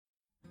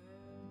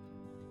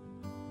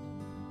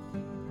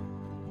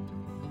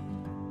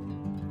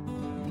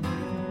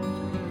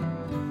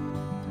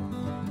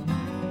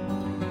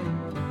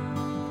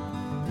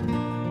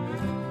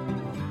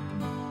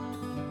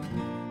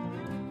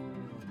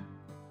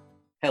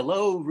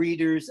Hello,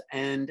 readers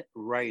and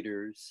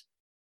writers.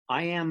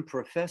 I am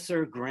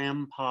Professor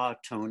Grandpa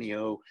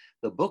Tonio,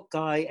 the book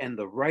guy and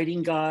the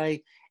writing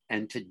guy,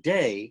 and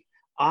today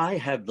I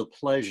have the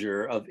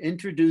pleasure of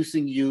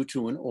introducing you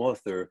to an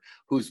author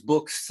whose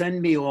books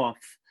send me off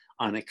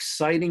on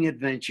exciting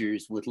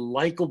adventures with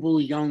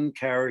likable young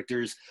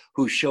characters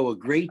who show a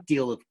great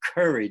deal of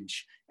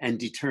courage and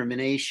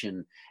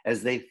determination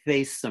as they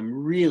face some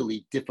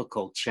really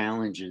difficult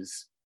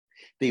challenges.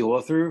 The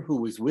author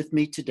who is with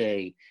me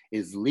today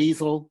is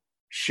Liesl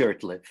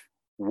Shurtleff.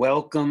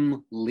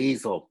 Welcome,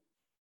 Liesl.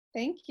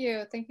 Thank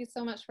you. Thank you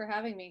so much for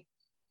having me.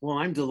 Well,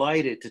 I'm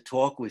delighted to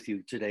talk with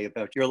you today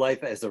about your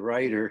life as a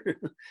writer.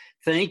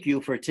 Thank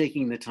you for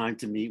taking the time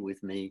to meet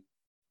with me.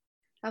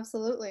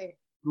 Absolutely.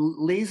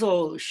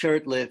 Liesl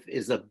Shurtleff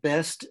is a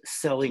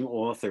best-selling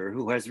author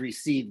who has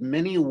received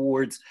many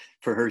awards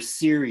for her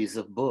series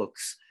of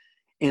books.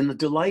 In the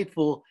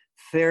delightful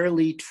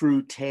Fairly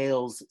True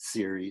Tales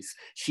series,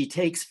 she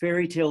takes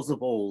fairy tales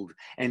of old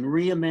and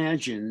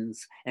reimagines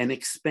and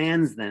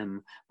expands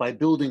them by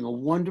building a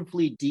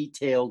wonderfully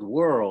detailed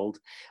world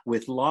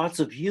with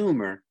lots of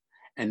humor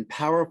and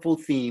powerful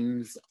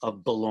themes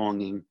of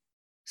belonging,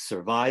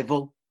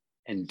 survival,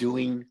 and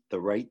doing the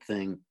right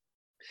thing.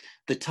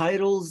 The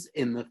titles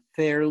in the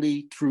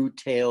Fairly True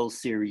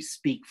Tales series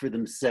speak for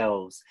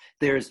themselves.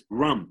 There's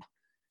Rump,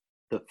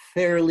 the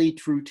fairly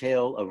true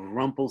tale of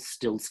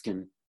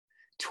Rumpelstiltskin.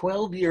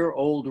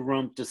 12-year-old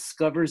Rump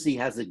discovers he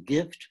has a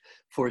gift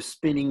for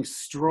spinning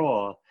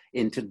straw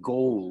into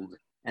gold,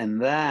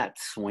 and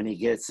that's when he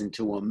gets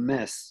into a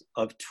mess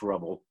of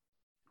trouble.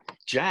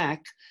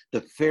 Jack,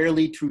 the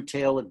fairly true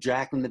tale of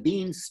Jack and the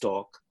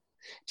Beanstalk.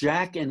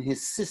 Jack and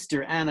his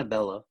sister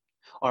Annabella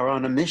are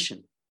on a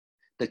mission.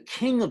 The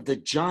king of the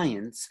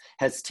giants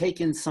has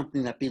taken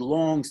something that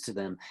belongs to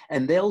them,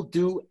 and they'll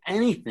do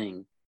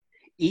anything,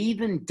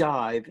 even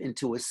dive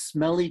into a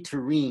smelly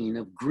tureen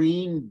of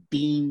green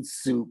bean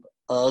soup,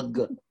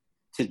 to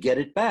get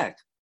it back.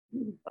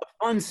 A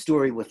fun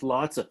story with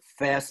lots of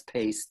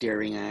fast-paced,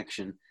 daring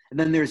action. And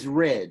then there's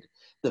Red,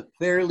 the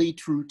fairly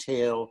true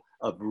tale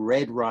of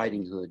Red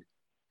Riding Hood.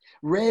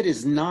 Red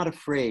is not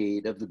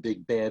afraid of the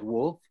big bad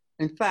wolf.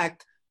 In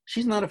fact,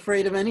 she's not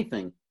afraid of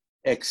anything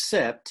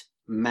except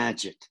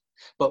magic.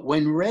 But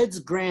when Red's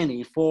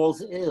granny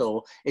falls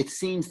ill, it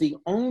seems that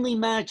only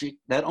magic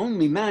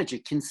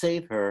can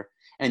save her,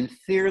 and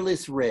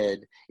fearless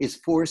Red is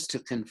forced to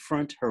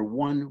confront her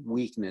one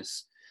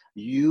weakness.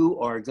 You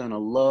are gonna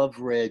love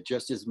Red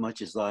just as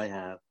much as I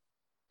have.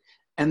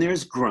 And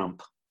there's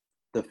Grump,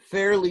 the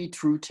fairly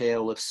true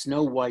tale of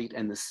Snow White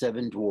and the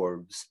Seven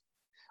Dwarves.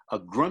 A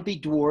grumpy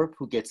dwarf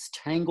who gets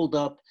tangled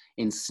up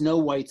in Snow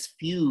White's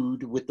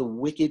feud with the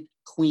wicked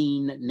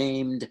queen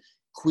named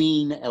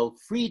Queen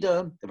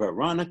Elfrida,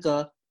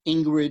 Veronica,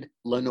 Ingrid,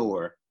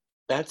 Lenore.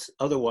 That's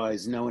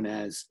otherwise known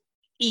as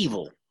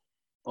evil.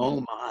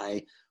 Oh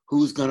my,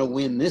 who's gonna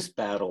win this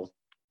battle?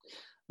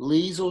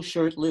 Liesl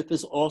Shurtleff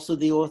is also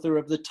the author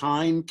of the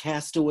Time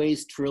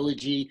Castaways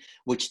trilogy,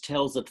 which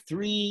tells of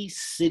 3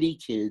 city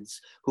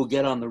kids who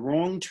get on the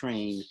wrong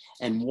train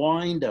and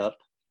wind up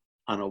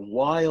on a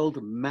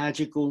wild,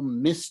 magical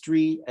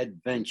mystery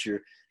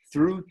adventure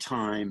through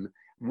time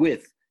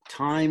with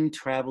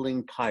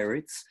time-traveling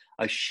pirates,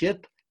 a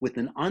ship with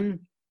an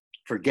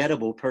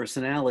unforgettable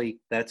personality.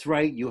 That's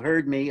right, you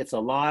heard me, it's a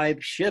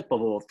live ship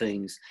of all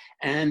things.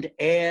 And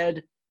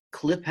add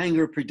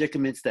cliffhanger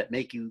predicaments that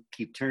make you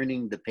keep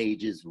turning the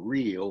pages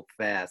real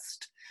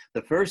fast.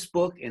 The first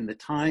book in the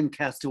Time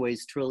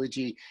Castaways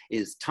trilogy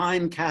is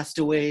Time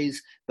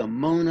Castaways, the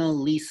Mona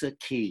Lisa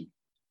Key.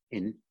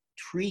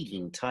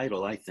 Intriguing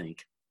title, I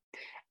think.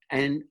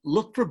 And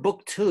look for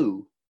book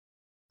 2,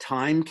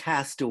 Time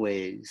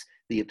Castaways,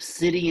 the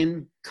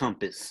Obsidian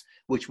Compass,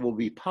 which will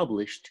be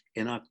published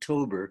in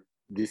October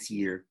this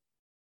year.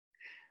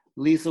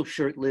 Liesl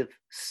Shurtleff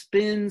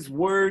spins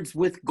words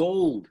with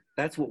gold.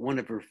 That's what one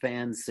of her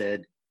fans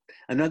said.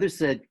 Another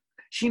said,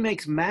 she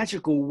makes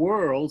magical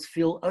worlds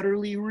feel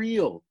utterly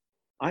real.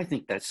 I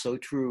think that's so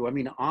true. I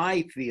mean,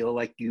 I feel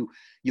like you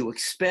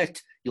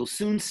expect you'll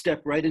soon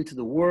step right into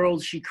the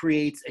world she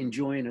creates and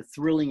join a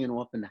thrilling and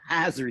often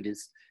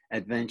hazardous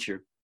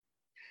adventure.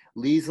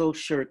 Liesl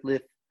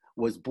Shurtleff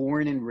was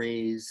born and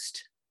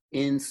raised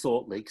in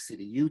Salt Lake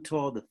City,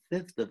 Utah, the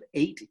 5th of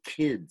 8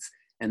 kids.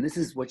 And this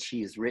is what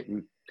she has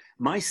written.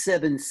 My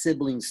 7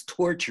 siblings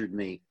tortured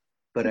me,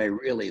 but I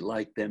really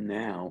like them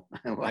now.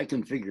 I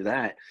can figure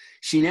that.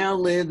 She now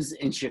lives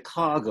in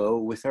Chicago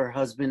with her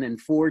husband and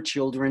 4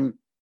 children,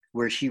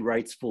 where she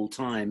writes full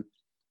time.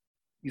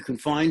 You can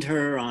find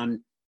her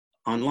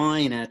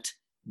online at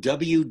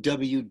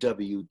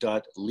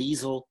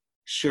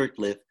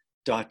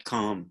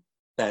www.lieslshurtleff.com.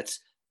 That's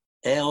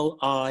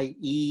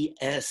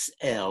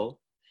LIESLSHURTLIFF,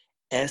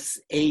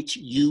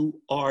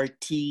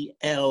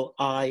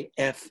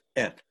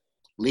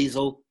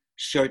 Liesl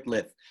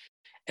Shurtleff.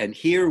 And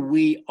here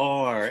we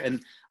are.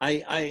 And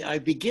I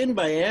begin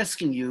by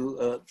asking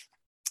you,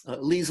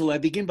 Liesl, I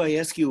begin by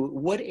asking you,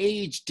 what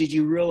age did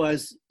you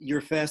realize your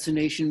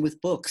fascination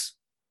with books?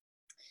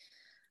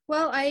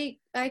 Well, I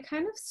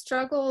kind of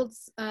struggled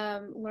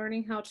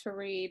learning how to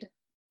read,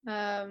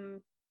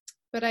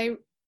 but I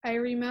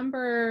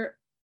remember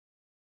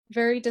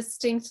very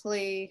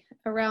distinctly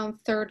around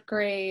third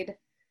grade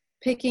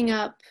picking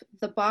up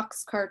the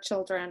Boxcar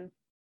Children.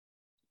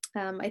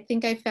 I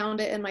think I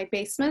found it in my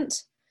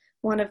basement.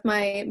 One of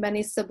my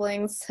many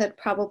siblings had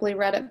probably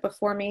read it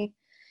before me.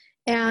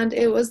 And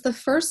it was the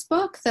first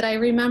book that I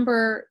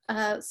remember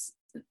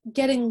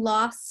getting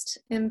lost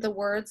in the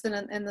words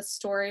and in the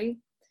story,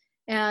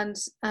 and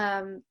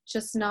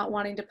just not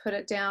wanting to put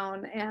it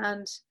down.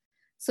 And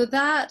so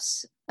that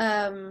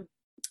I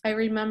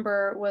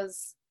remember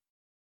was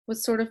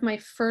sort of my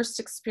first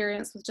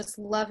experience with just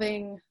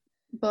loving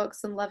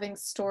books and loving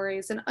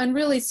stories. And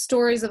really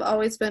stories have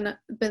always been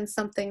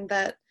something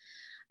that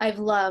I've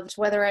loved,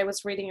 whether I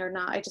was reading or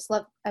not.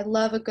 I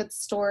love a good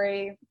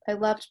story. I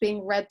loved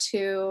being read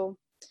to.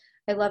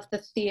 I love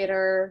the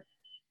theater.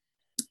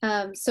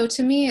 So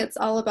to me, it's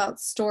all about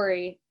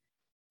story.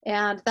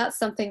 And that's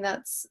something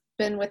that's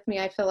been with me,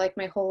 I feel like,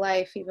 my whole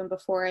life, even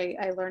before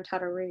I learned how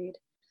to read.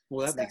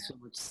 Well, that So, makes so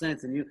much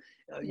sense. And yeah.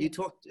 you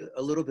talked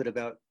a little bit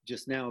about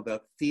just now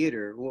about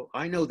theater. Well,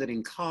 I know that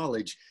in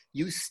college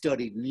you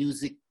studied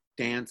music,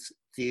 dance,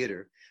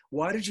 theater.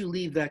 Why did you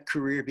leave that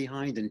career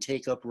behind and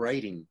take up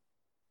writing?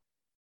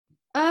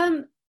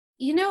 Um,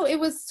 it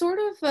was sort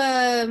of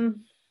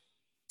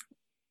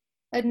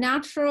a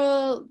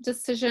natural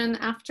decision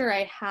after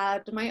I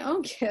had my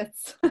own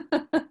kids.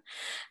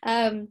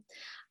 um,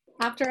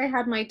 After I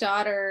had my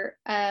daughter,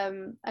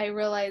 I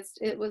realized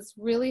it was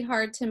really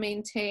hard to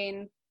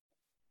maintain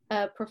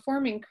a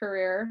performing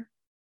career.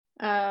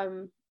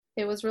 Um,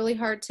 it was really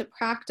hard to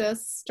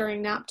practice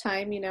during nap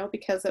time,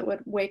 because it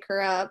would wake her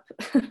up.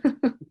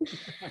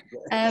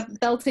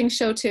 Belting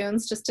show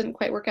tunes just didn't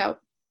quite work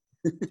out.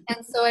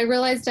 And so I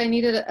realized I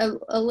needed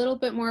a little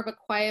bit more of a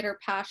quieter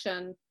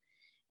passion.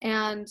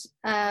 And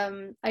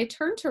I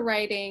turned to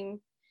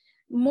writing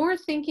more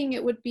thinking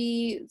it would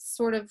be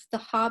sort of the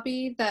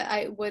hobby that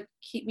I would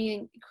keep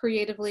me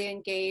creatively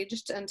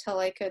engaged until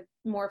I could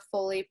more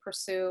fully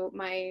pursue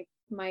my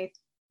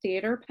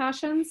theater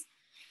passions.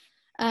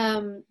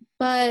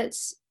 But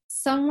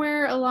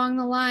somewhere along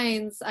the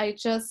lines, I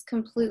just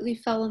completely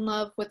fell in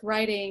love with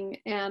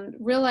writing and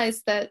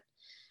realized that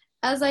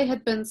as I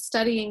had been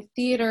studying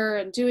theater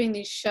and doing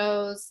these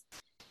shows,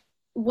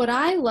 what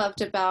I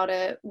loved about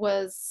it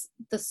was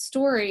the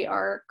story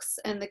arcs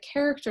and the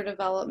character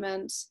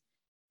development.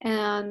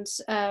 And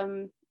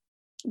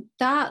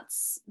that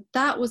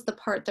was the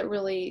part that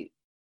really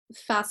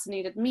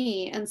fascinated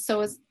me. And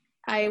so as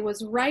I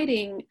was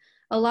writing,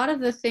 a lot of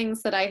the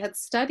things that I had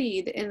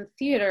studied in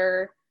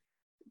theater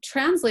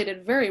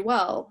translated very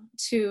well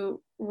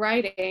to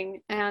writing.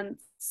 And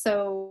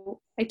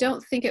so I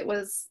don't think it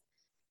was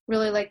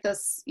really like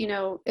this,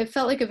 it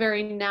felt like a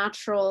very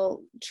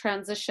natural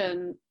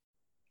transition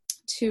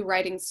to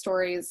writing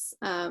stories.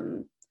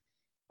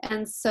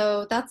 And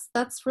so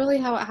that's really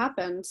how it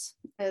happened.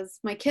 Is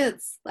my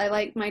kids.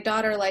 My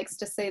daughter likes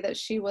to say that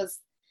she was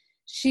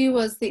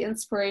the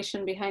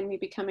inspiration behind me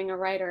becoming a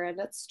writer, and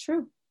it's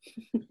true.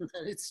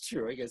 It's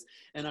true, I guess.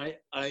 And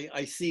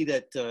I see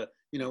that,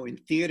 in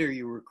theater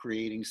you were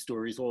creating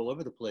stories all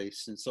over the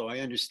place. And so I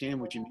understand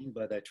what you mean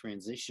by that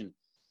transition.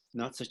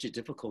 Not such a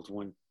difficult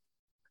one.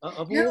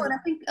 Of No, all and the, I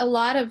think a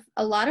lot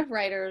of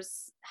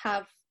writers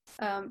have.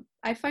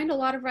 I find a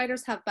lot of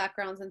writers have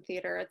backgrounds in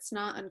theater. It's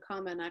not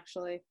uncommon,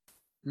 actually.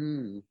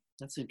 hmm,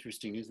 that's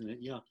interesting, isn't it?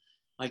 Yeah.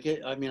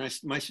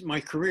 My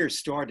career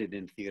started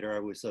in theater. I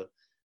was a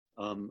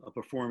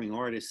performing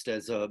artist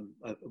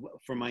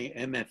for my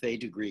MFA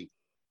degree.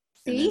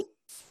 And then, See?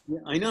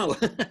 yeah, I know.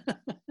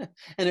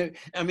 And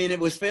it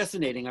was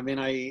fascinating.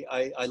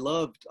 I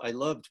loved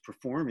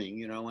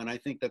performing, and I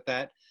think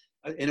that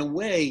in a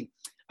way,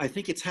 I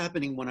think it's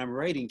happening when I'm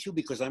writing too,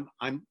 because I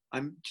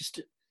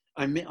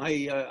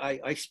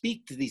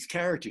speak to these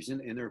characters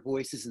in their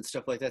voices and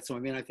stuff like that. So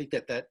I think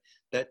that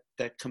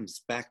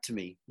comes back to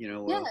me,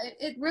 Yeah,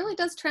 it really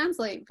does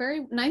translate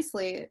very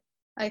nicely,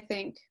 I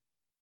think,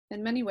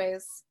 in many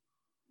ways.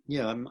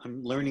 yeah,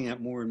 I'm learning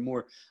that more and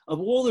more. Of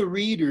all the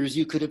readers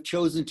you could have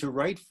chosen to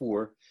write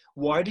for,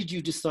 why did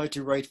you decide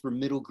to write for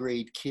middle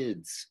grade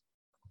kids?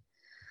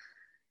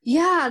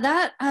 Yeah,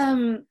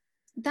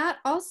 that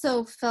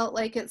also felt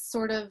like it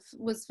sort of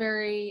was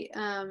very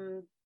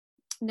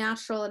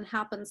natural and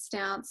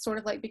happenstance, sort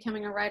of like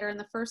becoming a writer in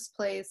the first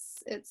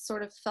place. It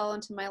sort of fell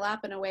into my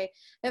lap in a way.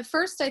 At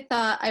first I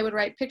thought I would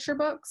write picture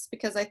books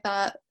because I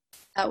thought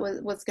that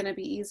was going to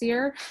be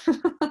easier.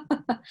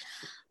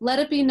 Let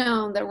it be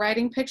known that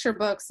writing picture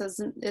books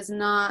is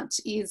not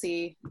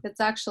easy. It's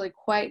actually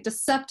quite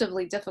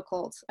deceptively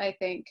difficult, I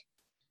think.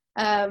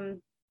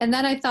 And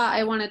then I thought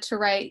I wanted to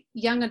write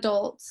young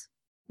adult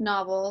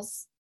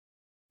novels,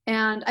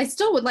 and I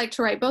still would like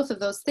to write both of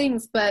those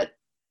things, but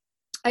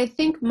I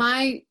think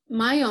my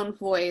own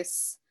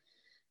voice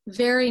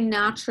very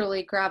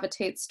naturally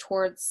gravitates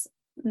towards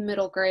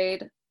middle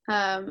grade,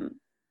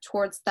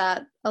 towards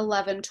that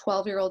 11,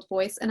 12-year-old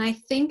voice. And I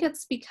think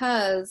it's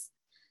because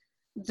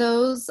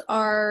those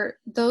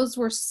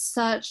were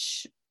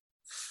such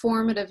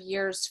formative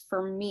years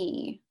for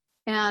me,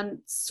 and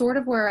sort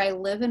of where I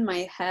live in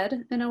my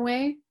head in a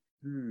way.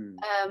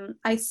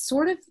 I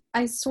sort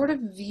of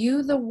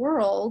view the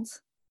world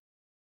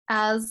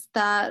as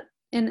that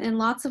in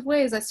lots of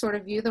ways. I sort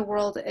of view the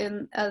world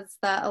as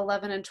that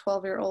 11 and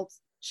 12-year-old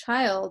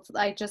child.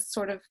 I just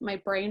sort of, my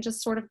brain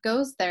just sort of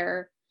goes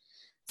there.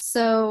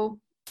 So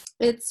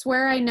it's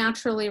where I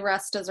naturally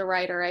rest as a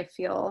writer, I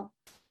feel.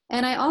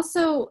 And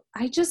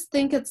I just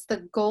think it's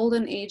the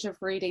golden age of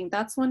reading.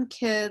 That's when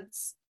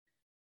kids,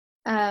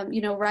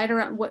 right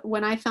around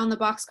when I found the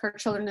Boxcar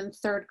Children in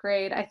third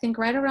grade, I think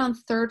right around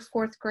third,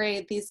 fourth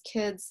grade, these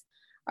kids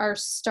are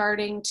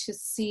starting to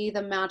see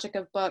the magic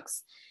of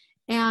books.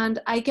 And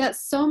I get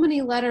so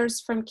many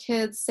letters from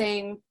kids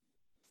saying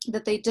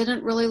that they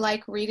didn't really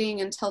like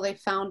reading until they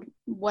found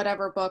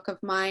whatever book of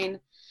mine.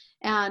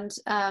 And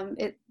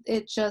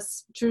it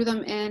just drew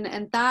them in.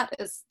 And that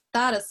is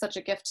such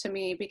a gift to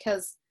me,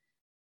 because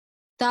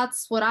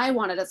that's what I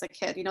wanted as a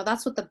kid.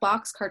 That's what the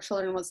Boxcar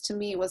Children was to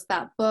me, was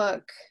that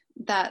book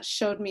that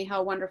showed me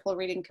how wonderful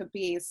reading could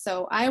be.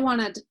 So I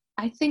wanted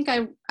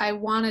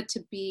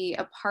to be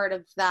a part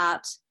of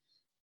that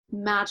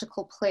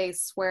magical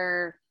place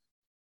where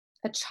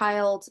a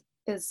child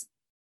is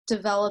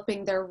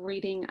developing their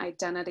reading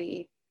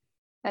identity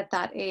at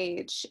that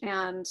age.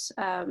 And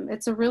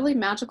it's a really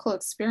magical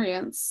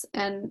experience.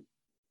 And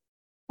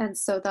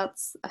so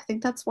I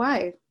think that's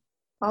why,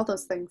 all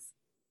those things.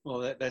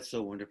 Well, that's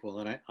so wonderful.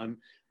 And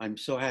I'm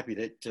so happy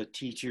that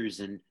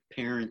teachers and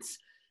parents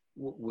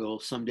will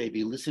someday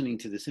be listening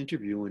to this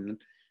interview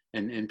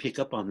and pick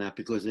up on that,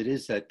 because it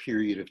is that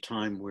period of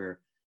time where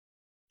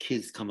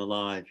kids come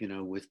alive,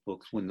 with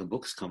books, when the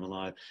books come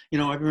alive.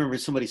 I remember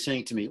somebody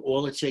saying to me,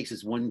 all it takes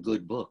is one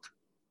good book.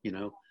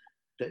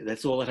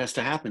 That's all that has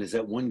to happen, is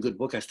that one good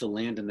book has to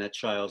land in that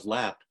child's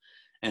lap.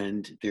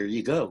 And there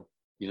you go,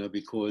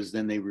 because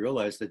then they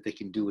realize that they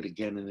can do it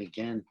again and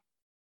again.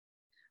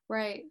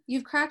 Right.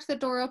 You've cracked the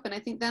door open. I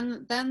think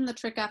then the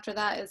trick after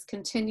that is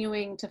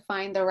continuing to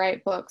find the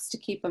right books to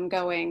keep them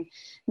going.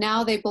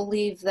 Now they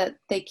believe that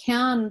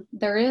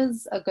there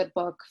is a good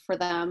book for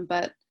them,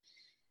 but,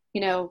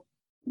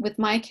 with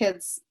my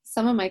kids,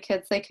 some of my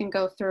kids, they can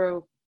go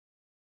through,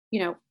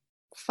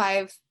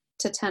 5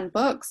 to 10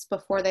 books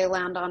before they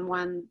land on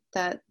one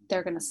that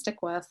they're going to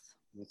stick with.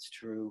 That's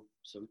true.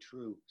 So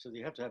true. So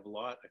you have to have a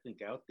lot, I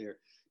think, out there.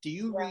 Do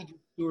you read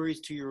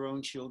stories to your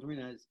own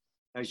children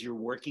as you're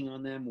working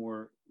on them,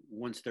 or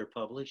once they're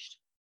published?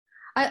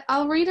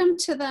 I'll read them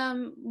to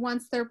them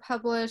once they're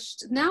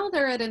published. Now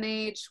they're at an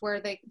age where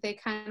they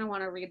kind of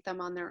want to read them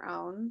on their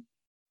own.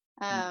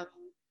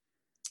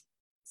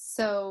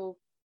 So,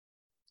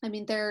 I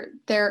mean,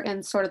 they're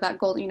in sort of that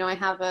gold, I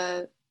have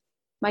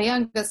my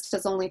youngest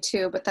is only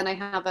 2, but then I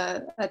have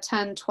a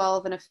 10,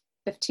 12, and a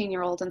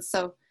 15-year-old. And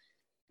so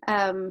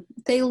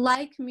they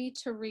like me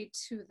to read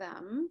to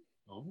them.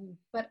 Oh.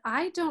 But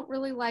I don't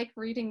really like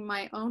reading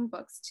my own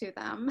books to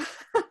them.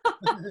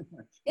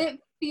 It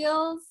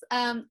feels,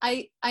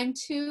 I'm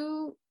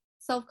too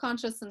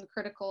self-conscious and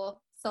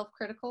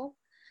self-critical.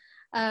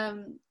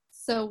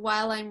 So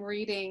while I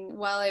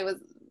was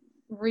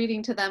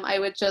reading to them,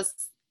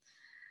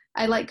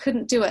 I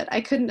couldn't do it.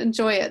 I couldn't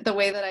enjoy it the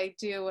way that I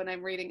do when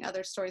I'm reading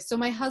other stories. So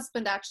my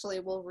husband actually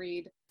will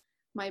read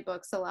my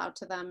books aloud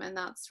to them, and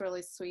that's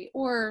really sweet.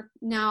 Or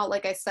now,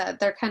 like I said,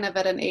 they're kind of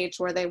at an age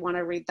where they want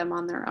to read them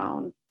on their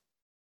own.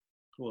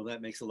 Well,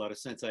 that makes a lot of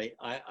sense.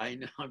 I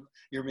know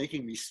you're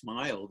making me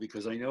smile,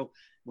 because I know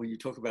when you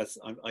talk about,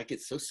 I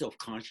get so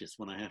self-conscious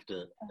when I have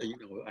to,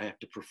 I have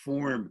to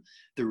perform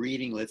the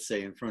reading, let's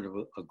say, in front of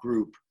a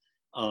group.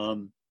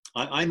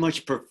 I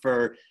much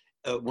prefer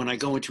when I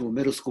go into a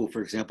middle school,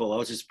 for example,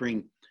 I'll just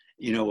bring,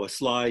 a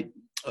slide,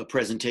 a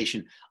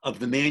presentation of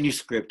the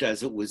manuscript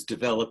as it was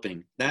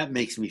developing. That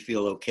makes me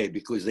feel okay,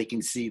 because they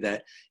can see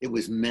that it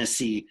was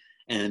messy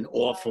and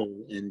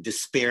awful and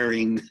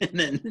despairing, and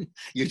then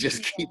you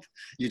just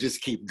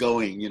keep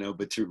going,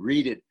 but to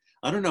read it,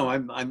 I don't know,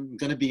 I'm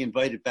going to be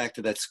invited back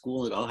to that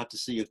school, and I'll have to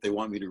see if they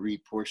want me to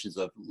read portions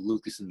of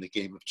Lucas and the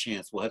Game of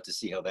Chance. We'll have to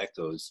see how that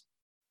goes.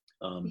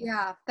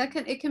 Yeah,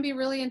 it can be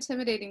really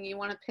intimidating. You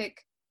want to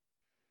pick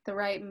the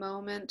right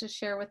moment to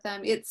share with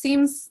them. It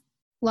seems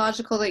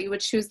logical that you would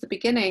choose the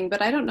beginning,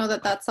 but I don't know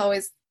that that's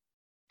always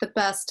the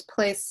best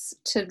place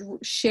to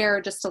share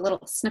just a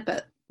little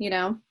snippet,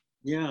 Yeah.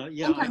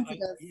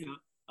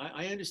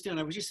 I understand.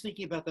 I was just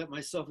thinking about that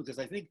myself, because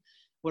I think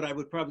what I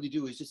would probably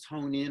do is just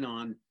hone in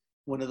on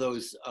one of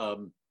those,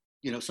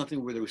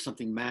 something where there was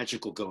something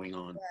magical going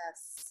on.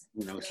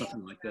 Yes.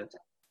 Something like that.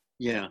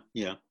 Yeah.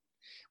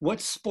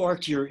 What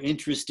sparked your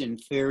interest in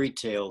fairy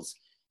tales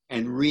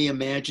and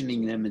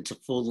reimagining them into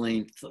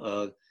full-length,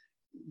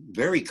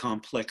 very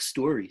complex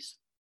stories?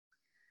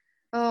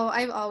 Oh,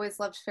 I've always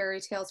loved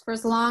fairy tales. For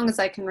as long as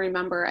I can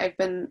remember, I've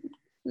been,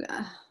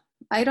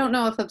 I don't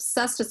know if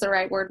obsessed is the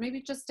right word,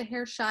 maybe just a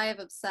hair shy of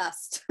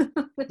obsessed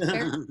with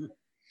fairy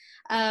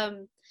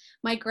tales.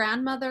 My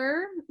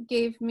grandmother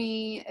gave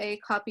me a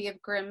copy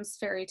of Grimm's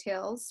fairy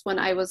tales when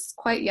I was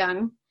quite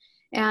young.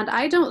 And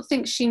I don't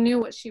think she knew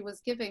what she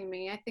was giving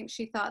me. I think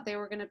she thought they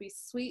were going to be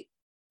sweet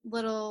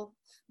little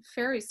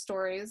fairy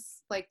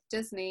stories like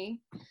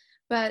Disney.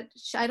 But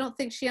I don't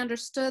think she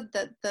understood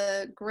that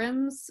the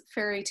Grimm's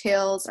fairy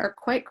tales are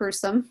quite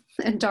gruesome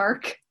and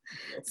dark.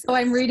 So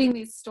I'm reading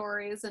these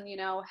stories and, you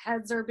know,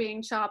 heads are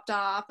being chopped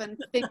off and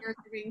fingers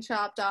are being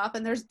chopped off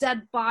and there's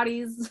dead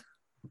bodies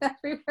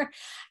everywhere.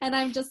 And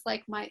I'm just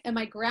like,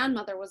 my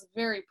grandmother was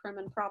very prim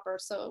and proper.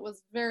 So it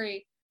was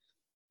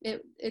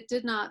it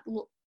did not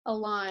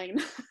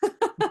align.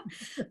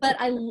 But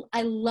I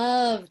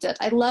loved it.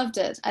 I loved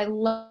it.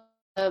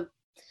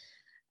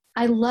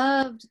 I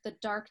loved the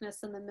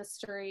darkness and the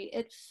mystery.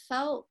 It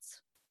felt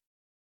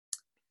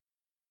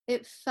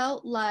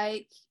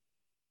like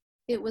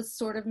it was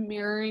sort of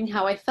mirroring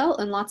how I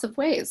felt in lots of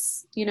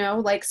ways, you know,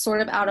 like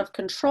sort of out of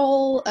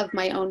control of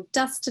my own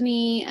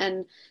destiny,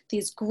 and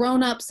these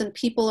grown-ups and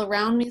people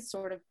around me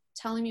sort of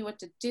telling me what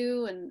to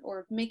do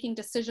or making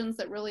decisions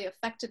that really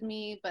affected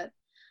me, but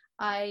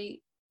I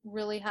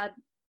really had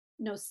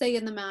no say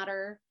in the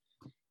matter.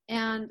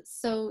 And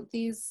so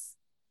these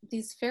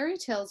fairy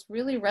tales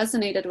really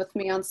resonated with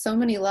me on so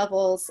many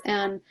levels,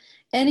 and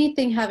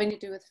anything having to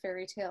do with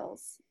fairy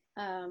tales,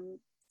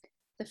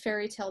 the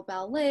fairy tale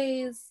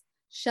ballets,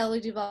 Shelley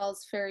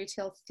Duvall's fairy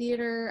tale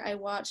theater, I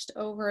watched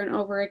over and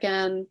over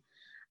again.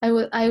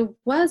 I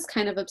was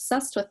kind of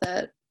obsessed with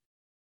it.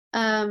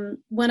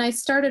 When I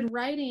started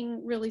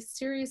writing really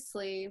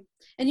seriously,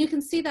 and you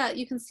can see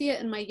it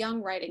in my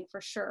young writing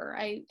for sure.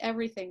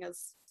 Everything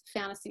is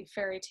fantasy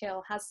fairy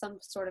tale, has some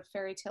sort of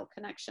fairy tale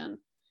connection.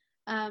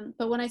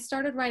 But when I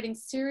started writing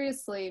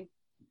seriously,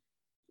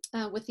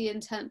 with the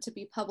intent to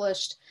be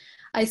published,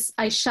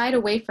 I shied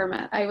away from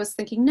it. I was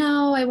thinking,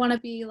 no, I want to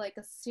be like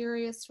a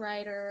serious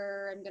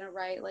writer. I'm going to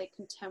write like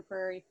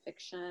contemporary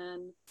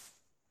fiction.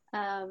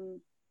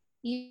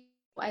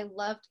 I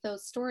loved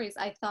those stories.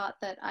 I thought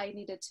that I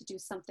needed to do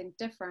something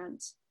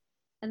different.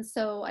 And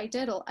so I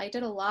did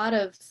a lot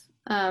of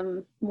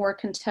more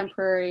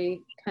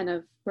contemporary kind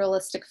of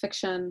realistic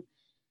fiction.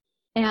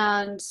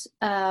 And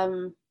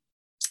then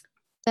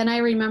I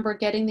remember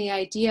getting the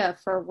idea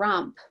for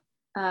Rump.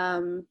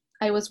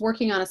 I was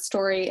working on a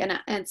story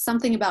and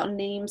something about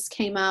names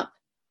came up,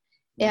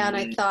 and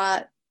I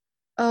thought,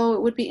 oh,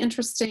 it would be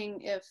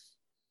interesting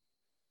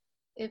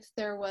if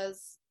there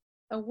was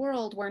a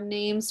world where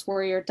names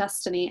were your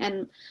destiny.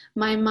 And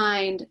my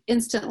mind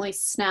instantly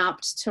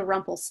snapped to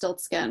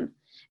Rumpelstiltskin.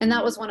 And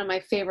that was one of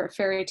my favorite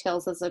fairy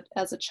tales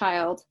as a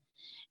child.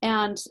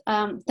 And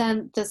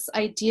then this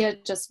idea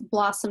just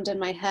blossomed in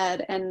my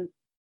head. And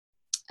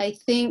I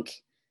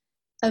think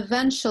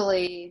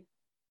eventually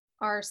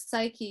our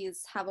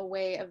psyches have a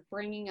way of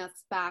bringing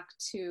us back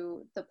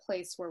to the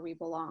place where we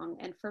belong.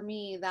 And for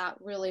me, that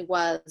really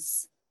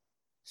was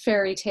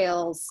fairy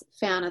tales,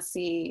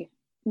 fantasy,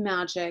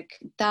 magic.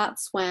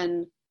 That's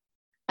when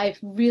I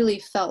really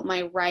felt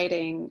my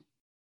writing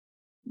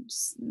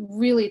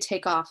really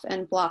take off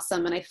and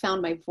blossom, and I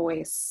found my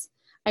voice.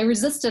 I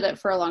resisted it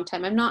for a long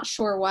time. I'm not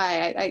sure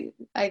why.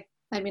 I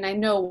mean, I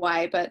know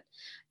why, but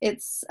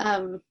it's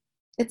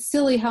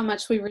silly how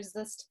much we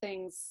resist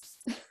things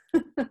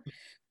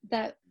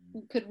that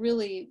could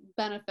really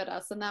benefit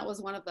us, and that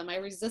was one of them. I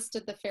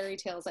resisted the fairy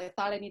tales. I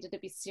thought I needed to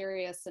be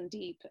serious and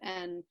deep,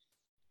 and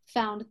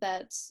found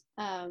that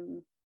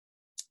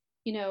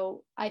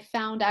I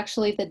found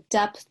actually the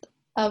depth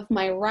of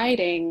my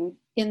writing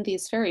in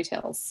these fairy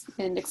tales,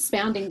 and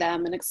expanding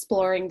them and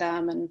exploring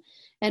them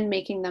and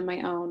making them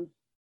my own.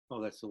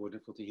 Oh, that's so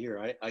wonderful to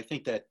hear. I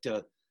think that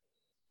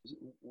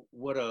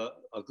what a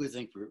good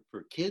thing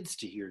for kids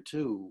to hear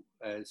too,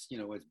 as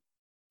as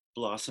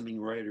blossoming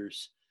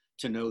writers,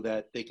 to know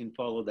that they can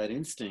follow that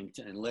instinct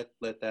and let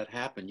that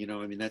happen.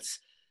 I mean,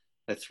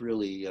 that's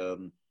really a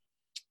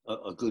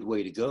good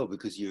way to go,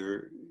 because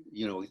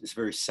it's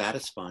very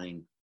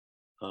satisfying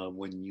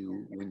when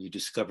you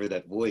discover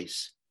that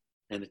voice.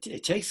 And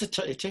it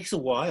takes a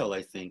while,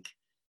 I think,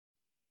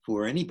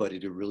 for anybody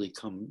to really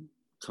come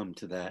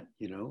to that.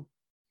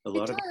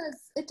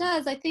 It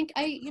does. I think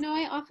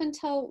I often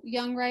tell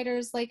young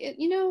writers, like,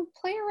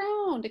 play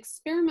around,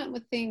 experiment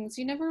with things.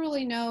 You never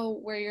really know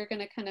where you're going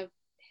to kind of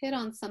hit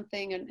on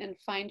something and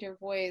find your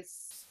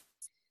voice.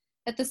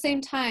 At the same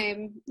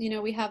time,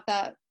 we have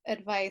that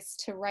advice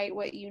to write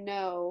what you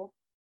know,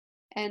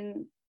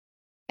 and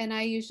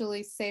I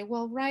usually say,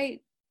 well,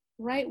 write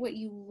what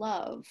you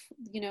love.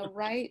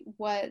 Write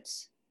what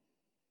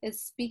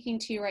is speaking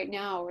to you right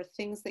now, or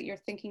things that you're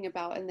thinking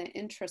about and that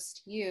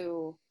interest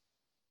you.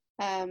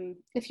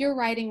 If you're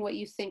writing what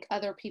you think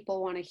other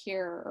people want to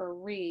hear or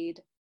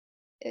read,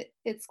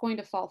 it's going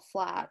to fall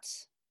flat,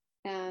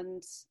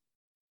 and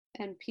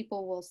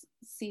people will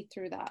see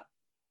through that.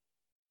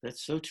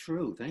 That's so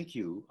true. Thank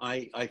you.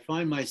 I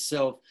find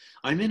myself,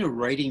 I'm in a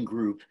writing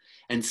group,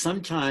 and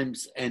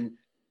sometimes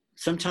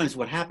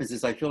what happens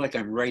is I feel like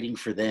I'm writing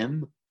for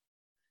them,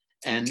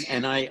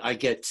 and I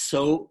get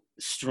so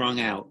strung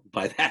out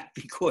by that,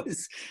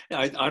 because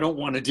I don't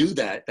want to do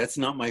that. That's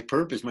not my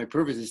purpose. My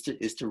purpose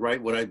is to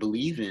write what I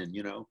believe in,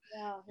 Yeah.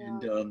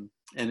 And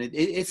And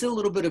it's a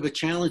little bit of a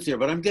challenge there,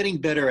 but I'm getting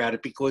better at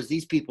it because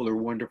these people are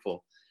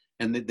wonderful,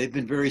 and they've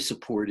been very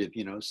supportive.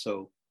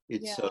 So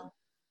it's Yeah.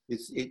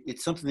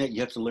 it's something that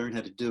you have to learn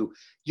how to do.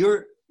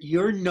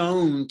 You're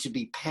known to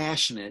be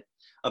passionate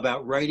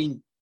about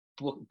writing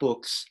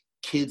books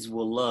kids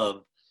will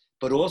love,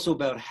 but also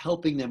about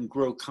helping them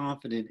grow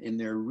confident in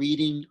their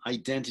reading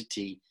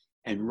identity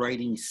and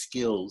writing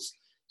skills.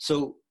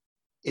 So,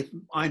 if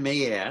I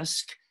may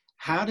ask,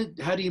 how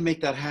do you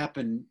make that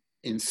happen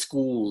in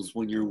schools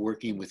when you're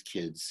working with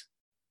kids?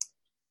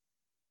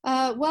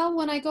 Well,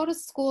 when I go to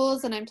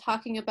schools and I'm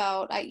talking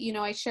about,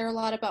 I share a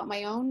lot about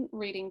my own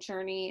reading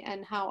journey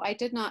and how I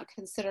did not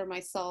consider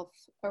myself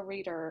a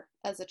reader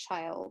as a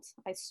child.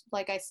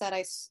 Like I said,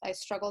 I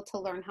struggled to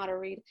learn how to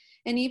read.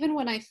 And even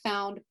when I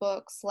found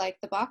books like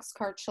The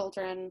Boxcar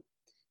Children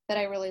that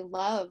I really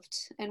loved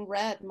and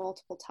read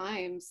multiple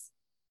times,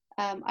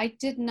 I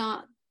did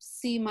not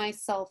see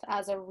myself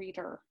as a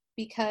reader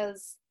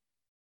because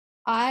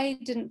I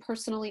didn't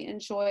personally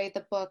enjoy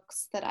the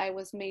books that I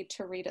was made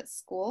to read at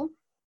school.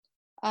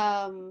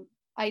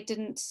 I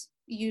didn't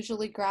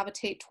usually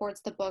gravitate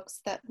towards the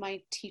books that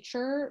my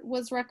teacher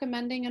was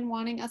recommending and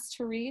wanting us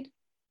to read.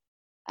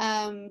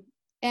 Um,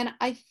 and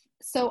I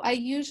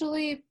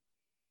usually,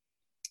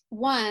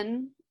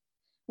 one,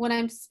 when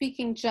I'm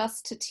speaking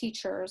just to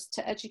teachers,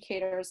 to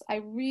educators, I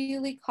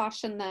really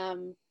caution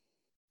them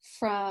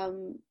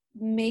from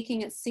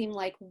making it seem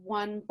like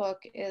one book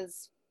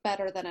is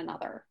better than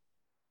another.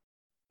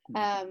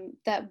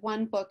 That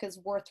one book is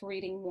worth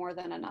reading more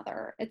than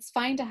another. It's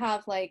fine to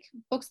have like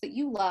books that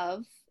you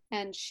love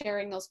and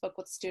sharing those books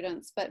with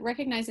students, but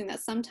recognizing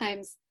that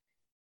sometimes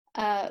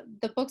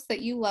the books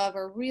that you love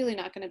are really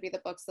not going to be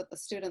the books that the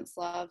students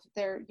love.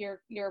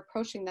 You're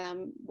approaching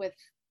them with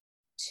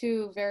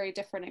two very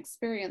different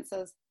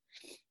experiences.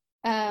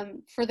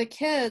 For the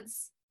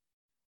kids,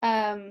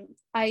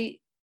 I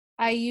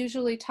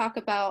usually talk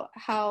about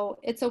how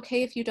it's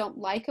okay if you don't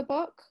like a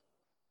book.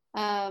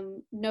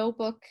 No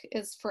book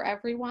is for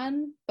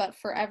everyone, but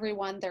for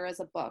everyone there is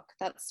a book.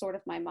 That's sort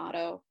of my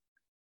motto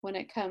when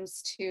it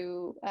comes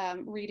to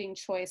reading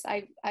choice.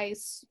 I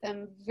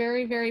am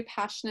very, very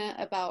passionate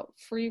about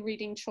free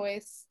reading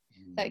choice,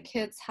 that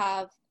kids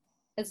have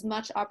as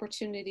much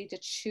opportunity to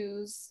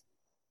choose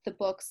the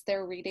books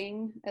they're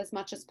reading as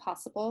much as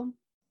possible,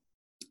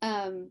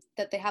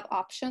 that they have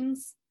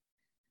options,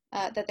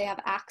 that they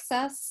have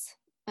access.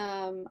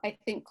 I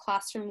think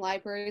classroom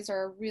libraries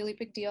are a really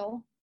big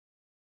deal.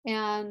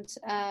 And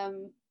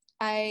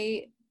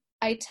I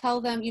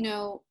tell them,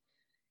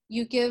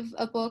 you give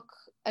a book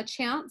a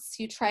chance,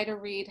 you try to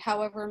read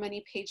however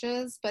many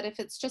pages, but if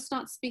it's just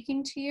not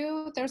speaking to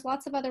you, there's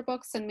lots of other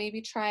books, and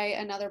maybe try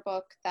another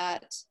book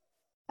that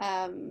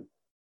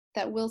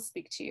that will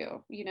speak to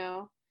you.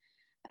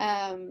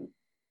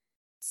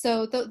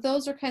 So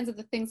those are kinds of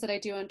the things that I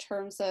do in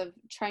terms of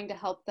trying to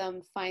help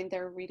them find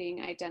their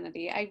reading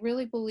identity. I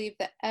really believe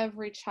that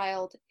every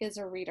child is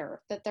a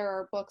reader, that there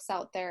are books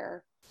out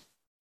there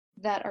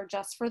that are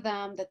just for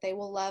them, that they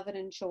will love and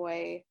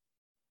enjoy.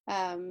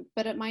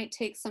 But it might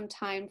take some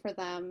time for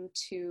them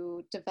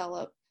to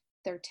develop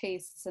their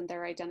tastes and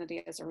their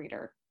identity as a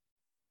reader.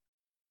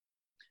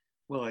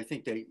 Well, I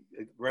think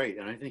right.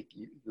 And I think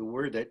the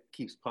word that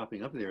keeps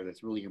popping up there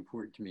that's really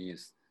important to me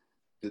is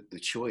the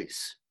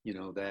choice,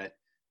 that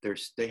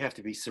they have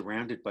to be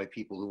surrounded by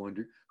people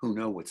who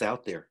know what's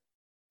out there.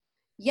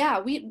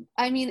 Yeah,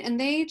 and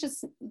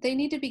they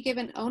need to be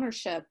given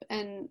ownership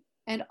and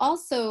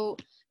also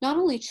not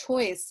only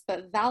choice,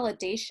 but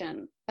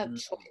validation of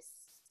choice.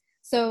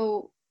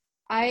 So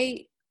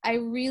I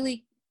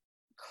really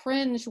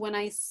cringe when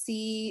I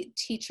see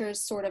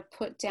teachers sort of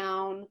put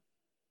down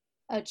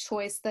a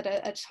choice that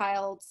a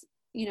child,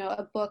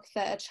 a book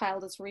that a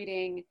child is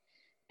reading.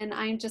 And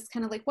I'm just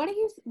kind of like, what do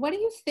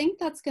you think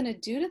that's going to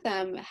do to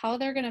them? How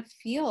they're going to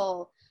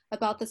feel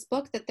about this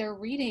book that they're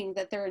reading,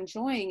 that they're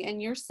enjoying?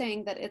 And you're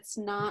saying that it's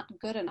not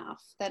good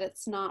enough, that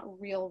it's not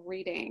real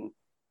reading.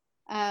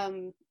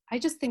 I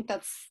just think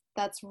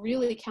that's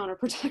really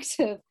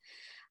counterproductive.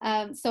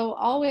 So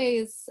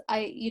always,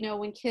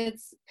 when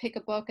kids pick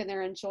a book and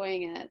they're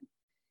enjoying it,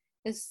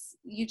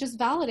 you just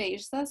validate. You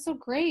just, that's so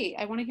great.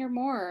 I want to hear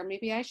more.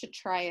 Maybe I should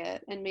try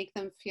it, and make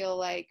them feel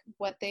like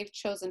what they've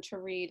chosen to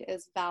read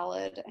is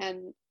valid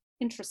and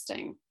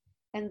interesting,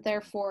 and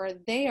therefore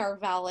they are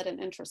valid and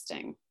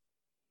interesting.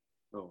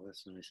 Oh,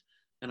 that's nice.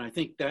 And I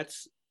think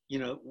that's,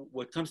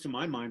 what comes to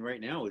my mind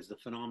right now is the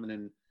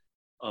phenomenon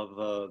of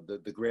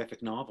the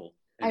graphic novel.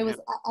 I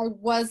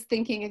was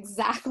thinking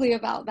exactly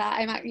about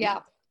that. Yeah,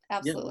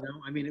 absolutely.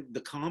 Yeah, I mean,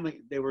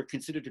 they were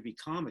considered to be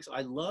comics.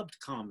 I loved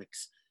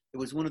comics. It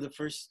was one of the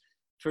first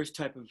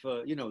type of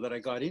that I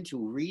got into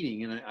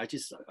reading, and I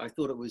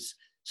thought it was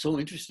so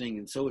interesting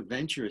and so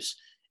adventurous.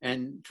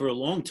 And for a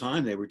long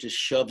time, they were just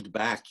shoved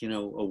back,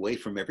 away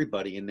from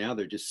everybody, and now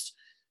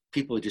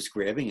people are just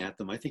grabbing at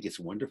them. I think it's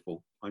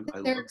wonderful.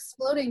 They're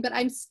exploding, but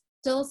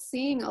still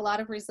seeing a lot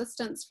of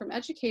resistance from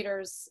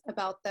educators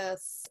about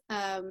this,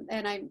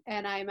 and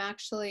I'm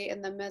actually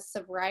in the midst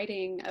of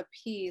writing a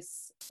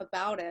piece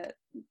about it,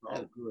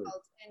 called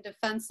In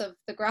Defense of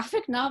the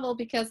Graphic Novel,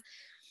 because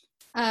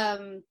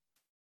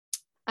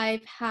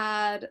I've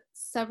had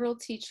several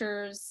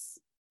teachers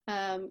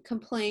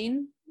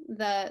complain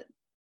that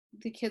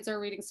the kids are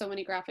reading so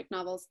many graphic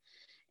novels,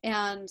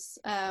 and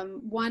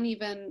one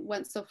even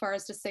went so far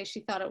as to say she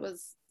thought it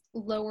was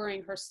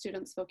lowering her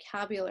students'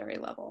 vocabulary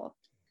level.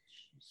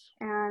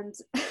 And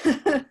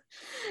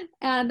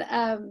and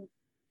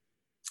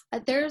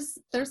there's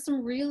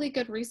some really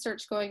good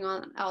research going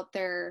on out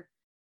there,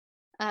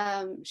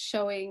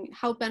 showing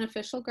how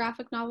beneficial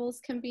graphic novels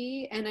can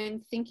be. And I'm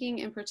thinking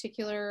in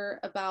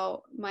particular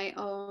about my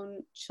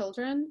own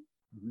children,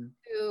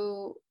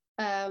 who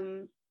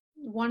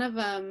one of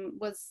them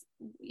was,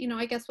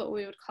 I guess what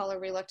we would call a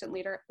reluctant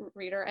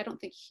reader. I don't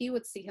think he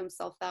would see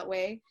himself that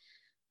way,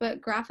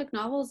 but graphic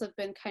novels have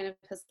been kind of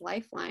his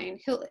lifeline.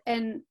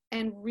 And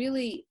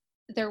really,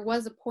 there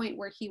was a point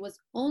where he was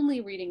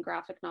only reading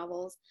graphic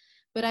novels,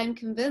 but I'm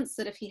convinced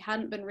that if he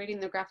hadn't been reading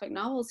the graphic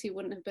novels, he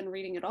wouldn't have been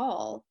reading at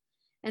all.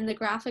 And the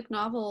graphic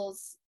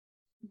novels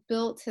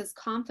built his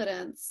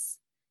confidence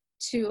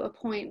to a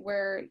point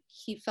where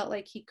he felt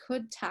like he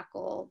could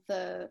tackle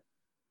the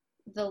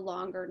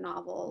longer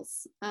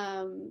novels.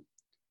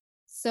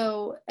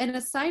 So, and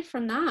aside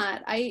from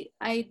that,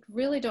 I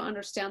really don't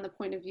understand the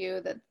point of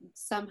view that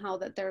somehow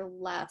that they're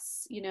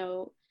less,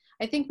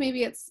 I think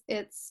maybe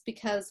it's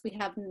because we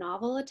have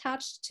novel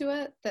attached to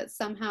it, that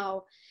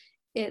somehow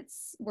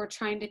we're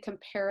trying to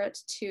compare it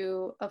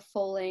to a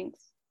full-length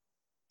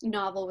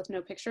novel with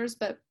no pictures,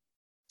 but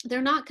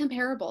they're not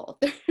comparable.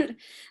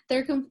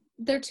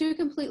 They're two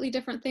completely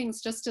different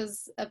things, just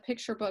as a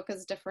picture book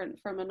is different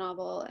from a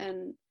novel,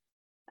 and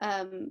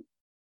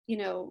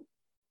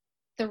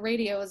the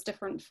radio is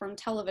different from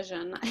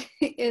television.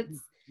 It's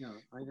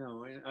I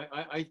know.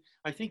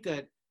 I think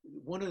that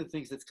one of the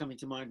things that's coming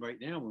to mind right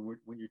now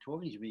when you're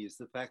talking to me is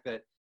the fact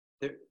that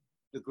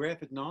the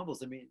graphic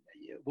novels. I mean,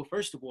 well,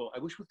 first of all, I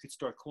wish we could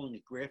start calling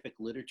it graphic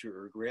literature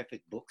or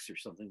graphic books or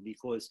something,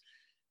 because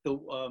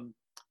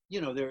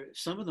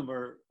some of them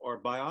are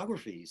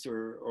biographies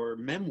or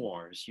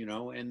memoirs,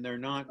 and they're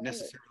not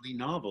necessarily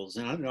novels.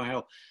 And I don't know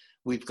how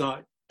we've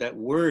got that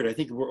word. I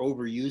think we're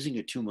overusing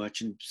it too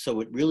much, and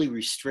so it really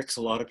restricts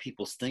a lot of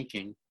people's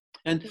thinking.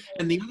 And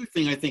the other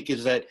thing I think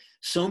is that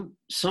some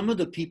of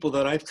the people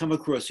that I've come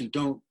across who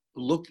don't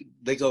look,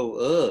 they go,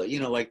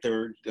 like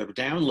they're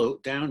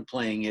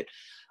downplaying it.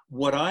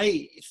 What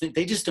I think,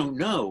 they just don't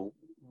know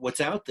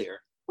what's out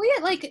there. Well,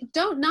 yeah, like,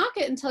 don't knock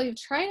it until you've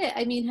tried it.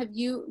 I mean, have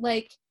you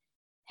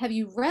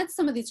read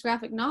some of these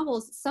graphic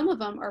novels? Some of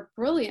them are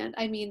brilliant.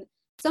 I mean,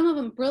 some of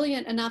them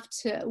brilliant enough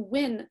to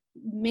win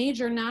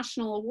major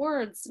national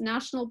awards,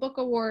 National Book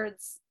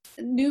Awards,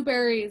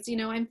 Newberries.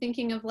 I'm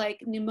thinking of like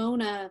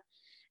Nimona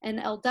and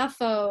El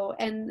Defo,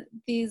 and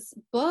these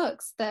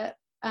books that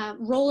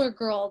Roller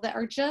Girl, that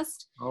are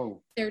just,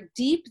 they're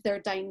deep,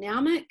 they're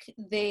dynamic,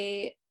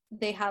 they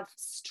have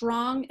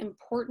strong,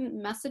 important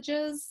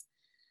messages.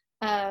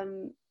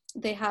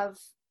 They have,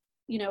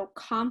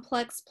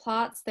 complex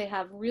plots. They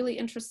have really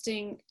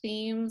interesting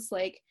themes,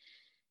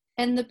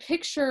 and the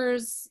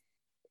pictures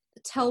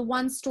tell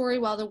one story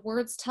while the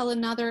words tell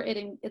another.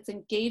 It's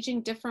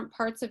engaging different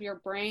parts of your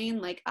brain.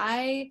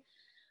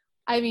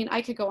 I mean,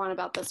 I could go on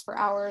about this for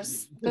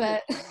hours,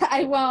 but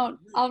I won't.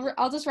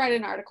 I'll just write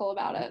an article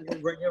about it.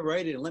 Yeah,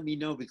 write it and let me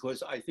know,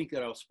 because I think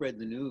that I'll spread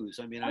the news.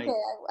 I mean, okay,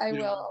 I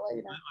will. I'll let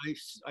you know.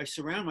 I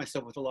surround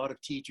myself with a lot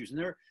of teachers, and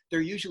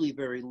they're usually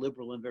very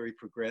liberal and very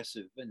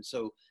progressive, and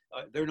so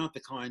they're not the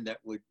kind that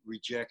would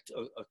reject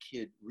a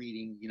kid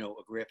reading,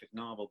 a graphic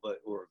novel,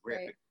 or a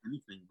graphic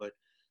anything.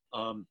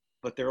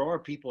 But there are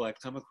people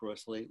I've come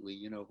across lately,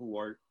 who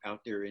are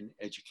out there in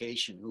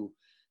education who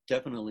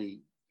definitely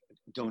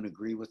don't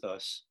agree with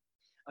us.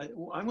 I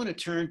want to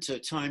turn to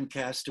Time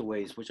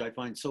Castaways, which I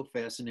find so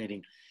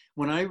fascinating.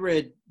 When I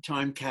read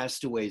Time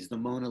Castaways, the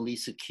Mona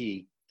Lisa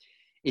Key,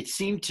 it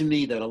seemed to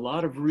me that a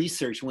lot of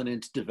research went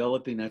into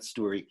developing that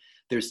story.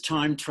 There's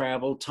time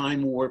travel,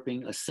 time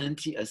warping, a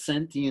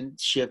sentient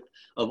ship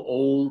of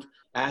old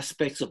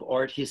aspects of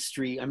art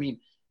history. I mean,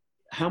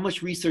 how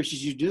much research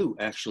did you do,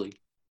 actually?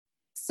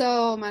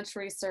 So much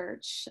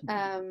research,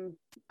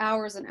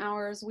 hours and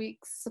hours,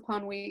 weeks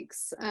upon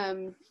weeks.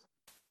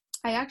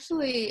 I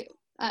actually,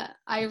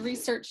 I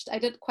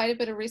did quite a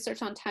bit of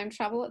research on time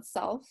travel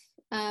itself.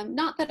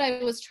 Not that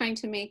I was trying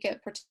to make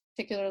it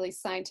particularly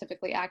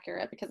scientifically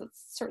accurate, because it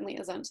certainly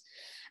isn't.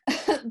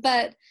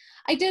 But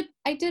I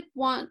did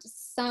want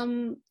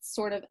some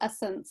sort of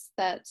essence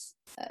that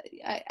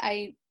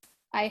I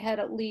had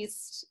at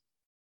least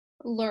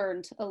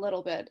learned a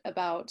little bit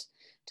about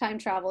time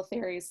travel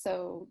theories.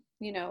 So,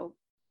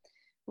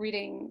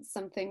 reading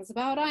some things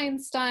about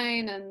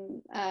Einstein,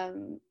 and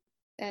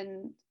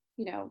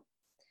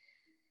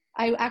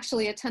I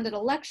actually attended a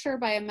lecture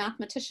by a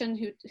mathematician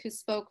who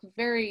spoke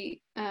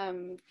very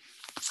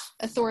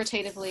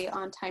authoritatively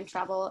on time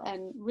travel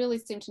and really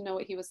seemed to know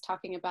what he was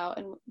talking about,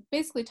 and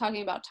basically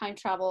talking about time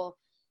travel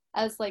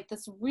as like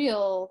this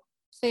real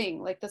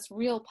thing, like this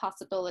real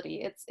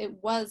possibility. It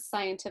was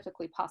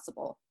scientifically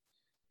possible.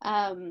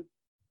 And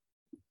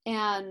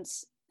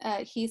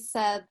he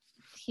said,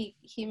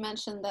 he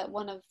mentioned that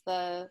one of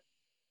the,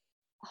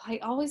 I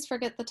always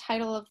forget the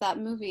title of that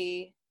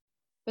movie,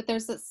 but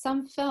there's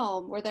some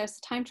film where there's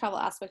a time travel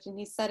aspect, and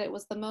he said it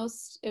was the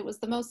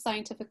most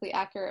scientifically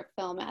accurate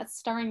film. It's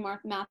starring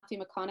Matthew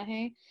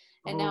McConaughey,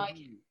 and now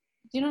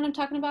do you know what I'm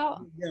talking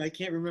about? Yeah, I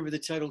can't remember the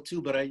title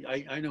too, but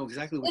I know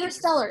exactly what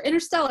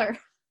Interstellar.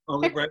 Oh,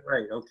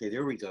 right. Okay,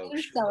 there we go.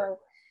 Interstellar.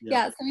 Sure.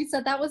 Yeah, so he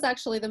said that was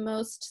actually the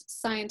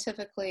most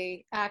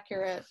scientifically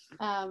accurate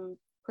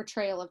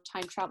portrayal of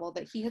time travel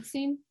that he had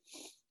seen.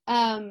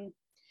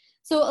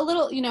 So a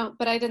little,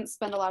 but I didn't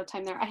spend a lot of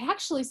time there. I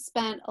actually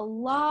spent a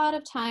lot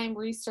of time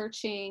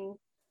researching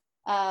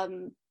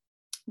the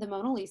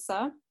Mona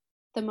Lisa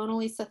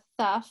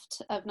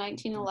theft of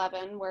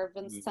 1911, where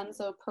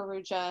Vincenzo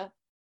Peruggia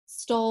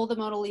stole the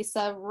Mona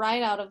Lisa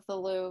right out of the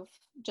Louvre,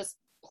 just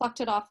plucked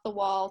it off the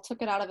wall,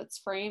 took it out of its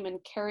frame,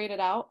 and carried it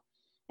out.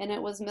 And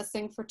it was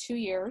missing for 2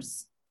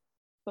 years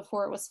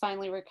before it was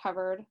finally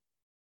recovered.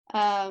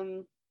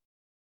 That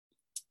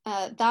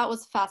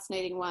was a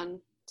fascinating one.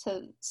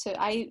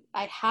 I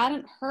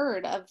hadn't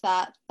heard of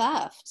that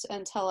theft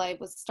until I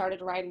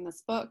started writing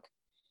this book.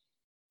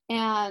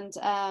 And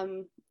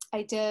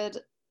I did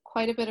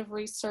quite a bit of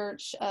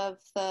research of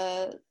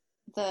the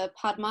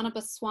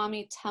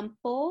Padmanabhaswamy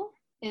temple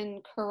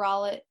in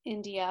Kerala,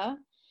 India,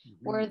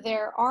 where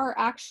there are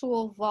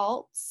actual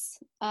vaults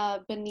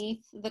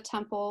beneath the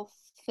temple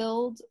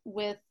filled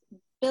with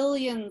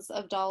billions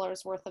of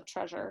dollars worth of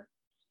treasure.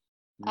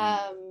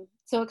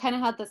 So it kind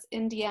of had this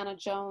Indiana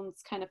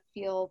Jones kind of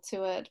feel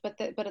to it, but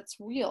it's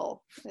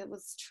real. It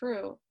was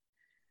true.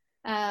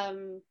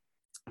 And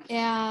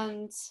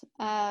then,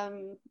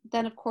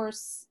 of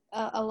course,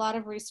 a lot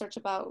of research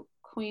about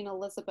Queen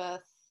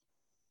Elizabeth,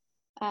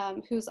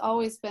 who's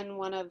always been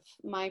one of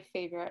my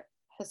favorite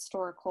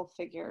historical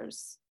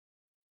figures.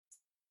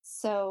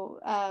 So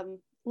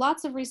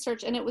lots of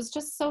research, and it was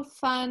just so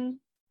fun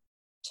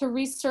to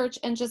research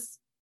and just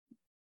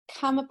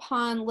come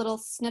upon little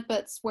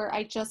snippets where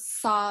I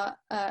just saw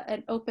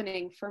an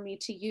opening for me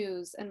to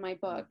use in my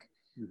book.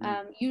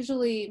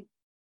 Usually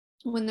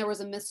when there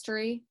was a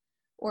mystery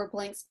or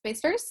blank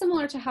space, very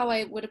similar to how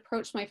I would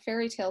approach my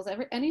fairy tales.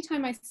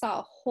 Anytime I saw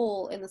a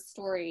hole in the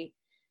story,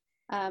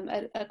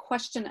 a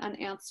question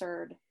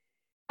unanswered,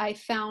 I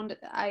found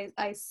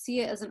I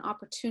see it as an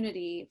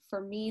opportunity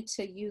for me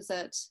to use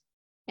it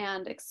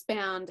and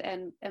expand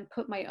and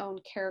put my own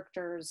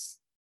characters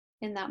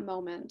in that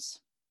moment.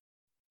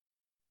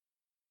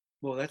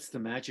 Well, that's the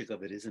magic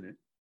of it, isn't it?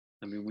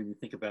 I mean, when you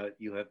think about it,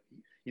 you have,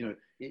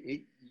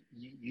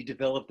 you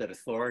develop that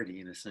authority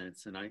in a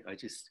sense, and I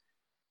just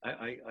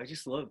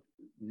love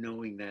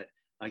knowing that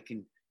I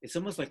can. It's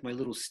almost like my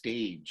little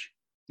stage.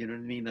 You know what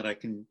I mean? That I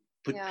can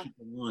put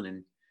people on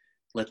and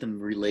let them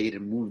relate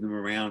and move them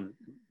around.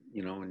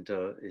 And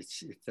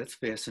that's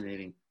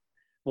fascinating.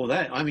 Well,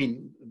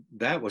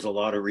 that was a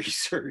lot of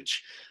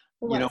research.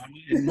 And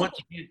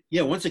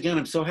once again,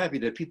 I'm so happy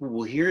that people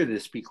will hear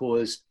this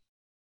because.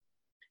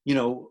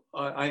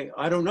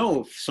 I don't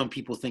know if some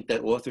people think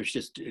that authors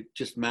it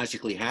just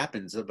magically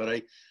happens,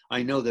 but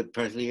I know that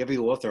practically every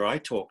author I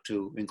talk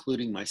to,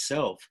 including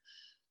myself,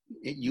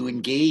 you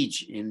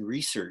engage in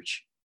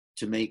research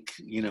to make,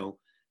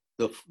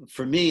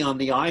 for me on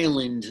the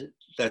island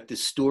that the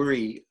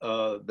story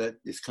that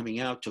is coming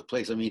out took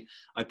place. I mean,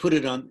 I put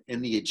it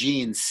in the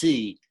Aegean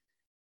Sea,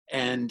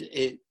 and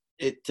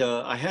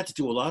I had to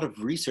do a lot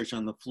of research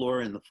on the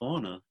flora and the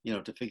fauna,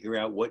 to figure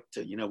out what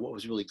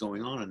was really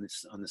going on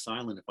this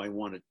island. If I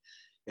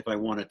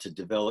wanted to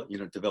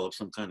develop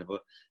some kind of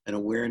an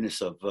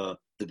awareness of the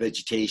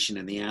vegetation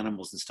and the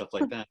animals and stuff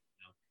like that.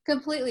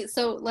 Completely.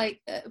 So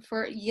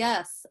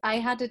I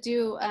had to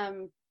do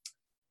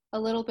a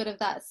little bit of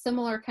that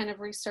similar kind of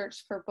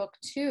research for book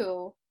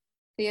 2,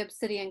 The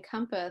Obsidian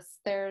Compass.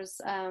 There's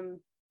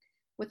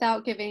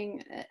without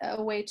giving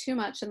away too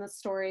much in the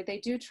story, they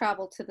do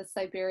travel to the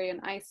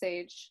Siberian Ice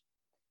Age,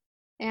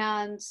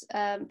 and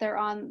they're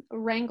on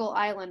Wrangel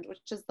Island,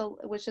 which is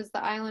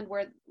the island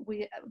where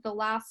the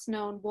last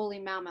known woolly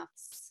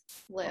mammoths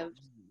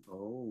lived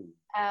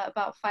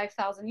about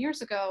 5,000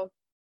 years ago,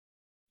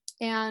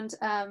 and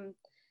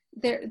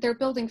they're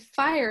building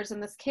fires in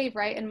this cave,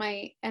 right?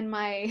 And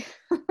my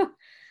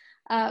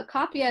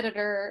copy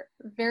editor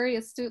very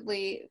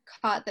astutely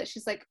caught that.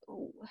 She's like,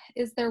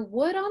 is there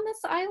wood on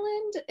this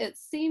island? It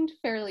seemed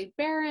fairly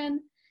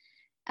barren.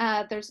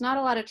 There's not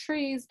a lot of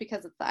trees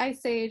because it's the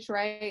Ice Age,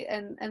 right?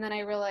 And then I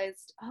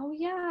realized,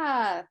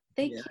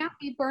 they can't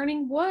be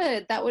burning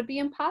wood. That would be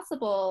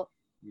impossible.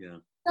 Yeah.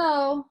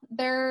 So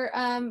they're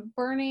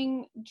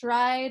burning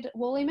dried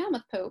woolly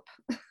mammoth poop.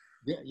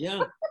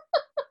 Yeah.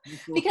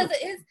 Because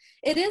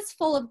it is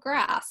full of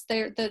grass.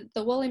 The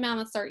woolly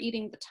mammoths are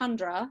eating the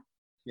tundra.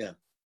 Yeah.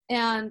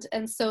 And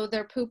so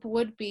their poop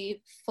would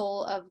be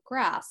full of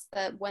grass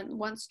that, when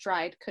once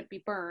dried, could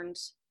be burned.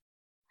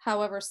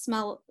 However,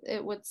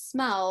 it would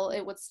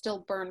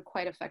still burn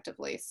quite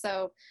effectively.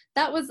 So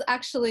that was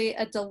actually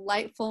a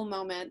delightful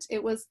moment.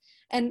 It was,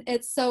 and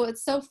it's so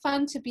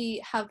fun to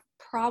have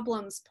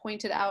problems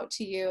pointed out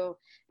to you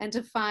and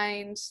to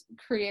find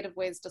creative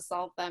ways to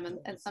solve them.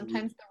 And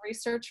sometimes the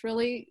research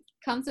really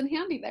comes in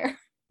handy there.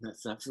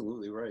 That's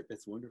absolutely right.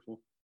 That's wonderful.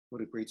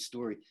 What a great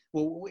story.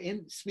 Well,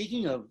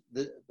 speaking of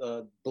the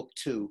book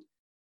 2,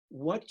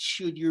 what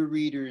should your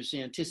readers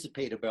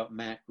anticipate about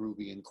Matt,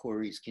 Ruby, and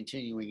Corey's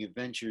continuing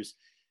adventures?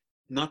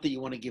 Not that you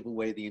want to give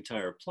away the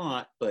entire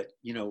plot, but,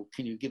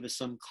 can you give us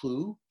some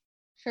clue?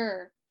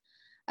 Sure.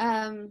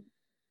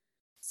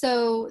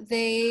 So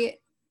they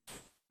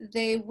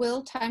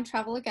will time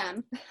travel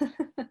again.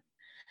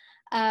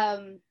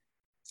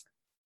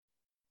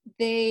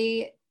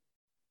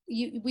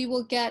 We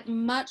will get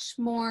much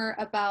more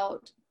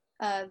about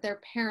their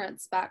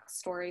parents'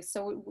 backstory.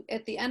 So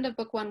at the end of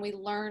book 1, we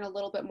learn a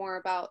little bit more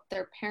about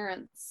their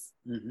parents'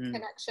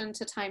 connection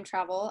to time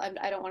travel.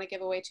 I don't want to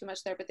give away too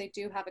much there, but they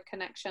do have a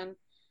connection.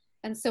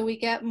 And so we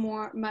get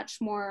much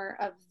more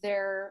of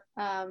their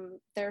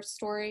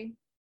story,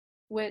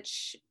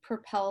 which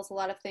propels a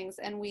lot of things.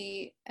 And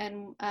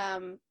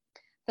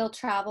they'll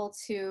travel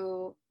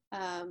to,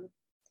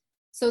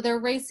 so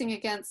they're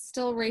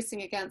still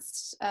racing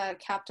against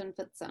Captain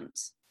Vincent.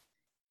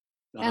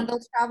 And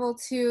they'll travel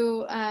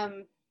to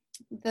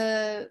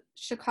the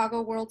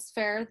Chicago World's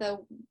Fair, the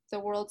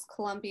World's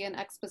Columbian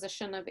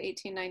Exposition of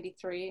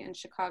 1893 in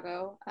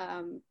Chicago.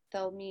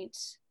 They'll meet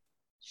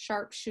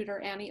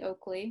sharpshooter Annie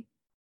Oakley.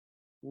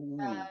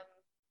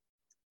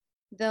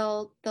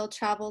 They'll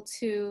travel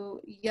to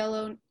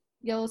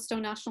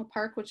Yellowstone National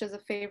Park, which is a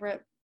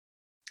favorite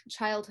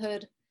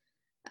childhood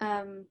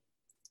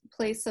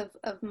place of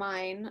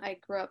mine. I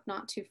grew up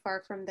not too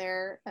far from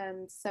there,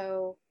 and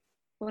so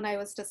when I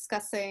was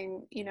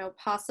discussing,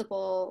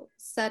 possible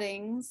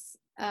settings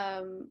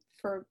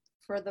for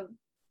the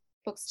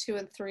books 2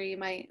 and 3,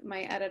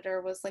 my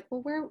editor was like,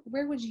 well,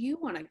 where would you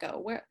want to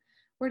go? Where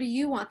do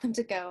you want them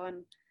to go?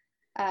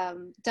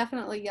 And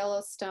definitely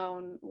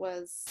Yellowstone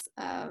was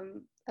a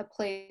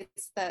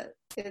place that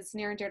is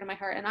near and dear to my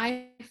heart, and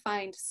I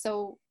find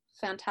so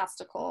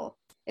fantastical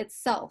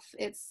itself.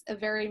 It's a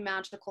very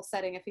magical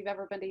setting. If you've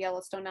ever been to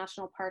Yellowstone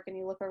National Park and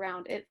you look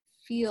around, it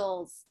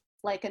feels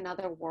like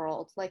another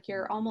world, like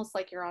you're almost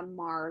like you're on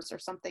Mars or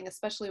something,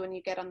 especially when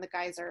you get on the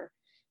Geyser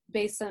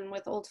Basin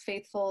with Old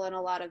Faithful and a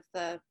lot of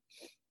the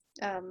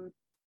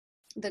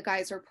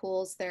geyser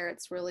pools there.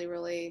 It's really,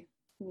 really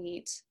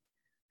neat.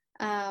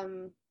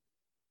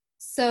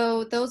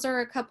 So those are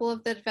a couple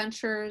of the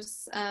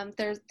adventures.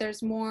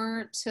 There's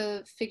more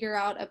to figure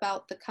out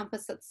about the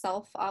compass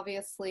itself.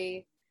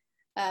 Obviously,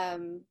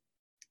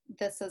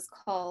 this is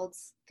called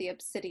the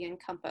Obsidian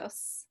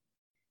Compass.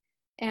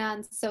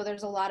 And so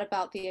there's a lot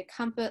about the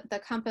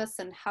compass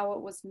and how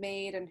it was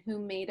made and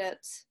who made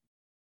it,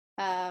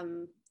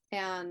 and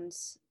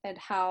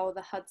how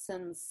the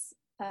Hudsons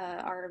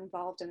are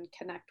involved and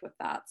connect with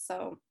that.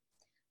 So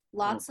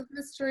lots of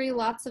mystery,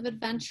 lots of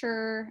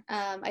adventure.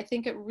 I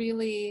think it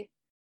really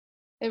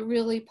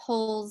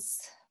pulls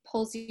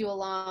you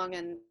along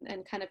and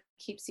kind of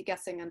keeps you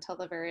guessing until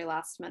the very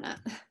last minute.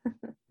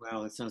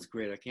 Wow, that sounds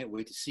great. I can't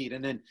wait to see it.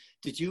 And then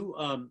did you,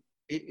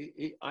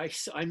 I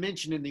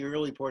mentioned in the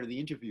early part of the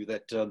interview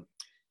that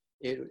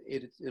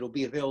it'll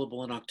be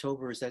available in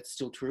October. Is that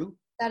still true?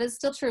 That is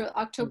still true.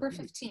 October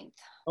 15th.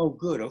 Oh,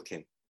 good.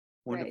 Okay.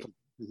 Wonderful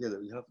Right. to hear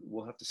that.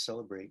 We'll have to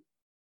celebrate.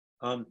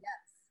 Yes.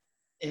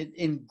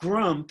 In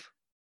Grump,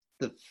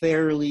 the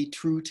fairly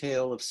true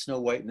tale of Snow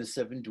White and the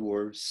Seven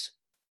Dwarfs,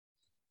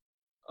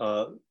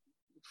 4-dwarf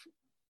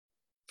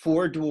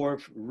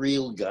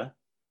Rilga,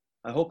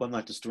 I hope I'm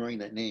not destroying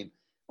that name.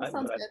 That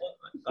sounds good.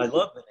 I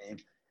love the name.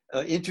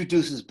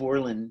 Introduces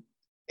Borland,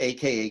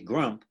 aka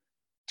Grump,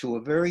 to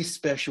a very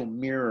special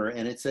mirror,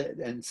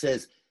 and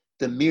says,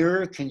 the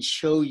mirror can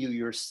show you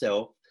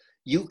yourself.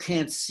 You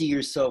can't see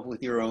yourself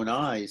with your own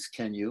eyes,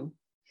 can you?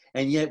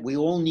 And yet we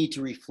all need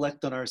to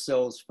reflect on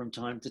ourselves from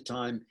time to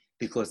time,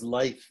 because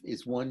life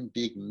is one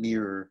big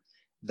mirror.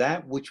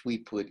 That which we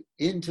put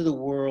into the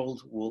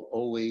world will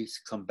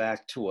always come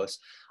back to us.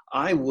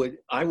 I would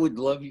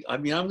love you. I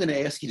mean, I'm going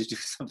to ask you to do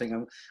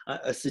something,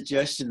 a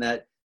suggestion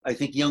that I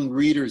think young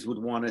readers would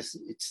want to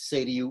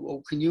say to you.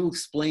 Oh, can you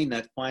explain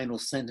that final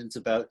sentence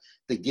about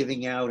the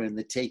giving out and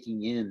the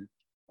taking in?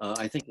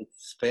 I think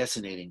it's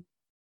fascinating.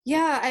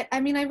 Yeah,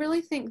 I mean, I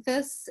really think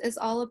this is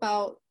all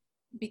about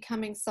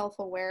becoming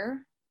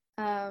self-aware.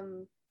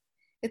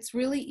 It's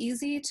really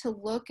easy to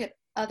look at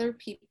other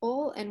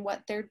people and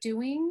what they're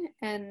doing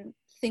and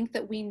think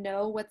that we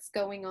know what's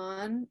going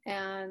on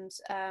and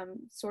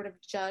sort of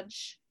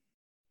judge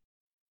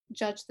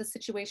the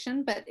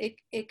situation, but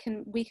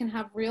we can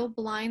have real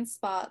blind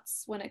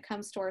spots when it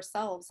comes to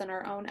ourselves and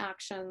our own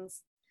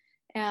actions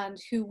and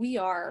who we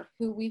are,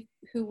 who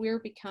we're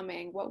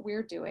becoming, what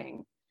we're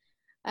doing.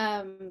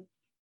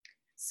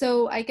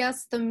 So I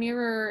guess the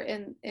mirror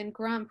in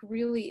Grump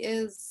really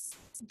is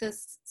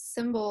this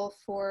symbol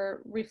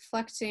for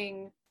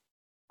reflecting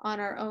on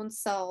our own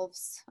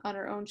selves, on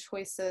our own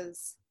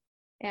choices,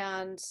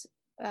 and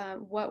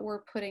what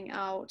we're putting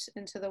out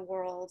into the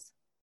world,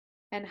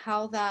 and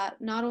how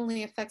that not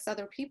only affects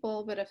other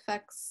people but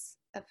affects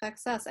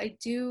us. I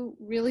do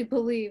really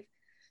believe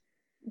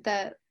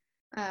that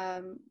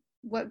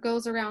what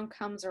goes around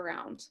comes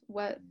around.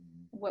 What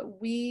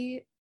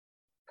we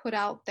put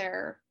out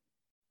there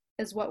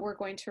is what we're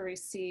going to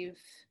receive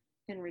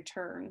in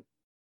return.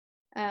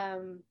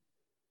 And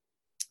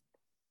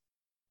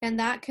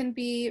that can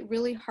be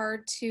really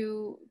hard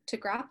to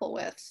grapple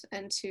with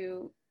and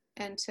to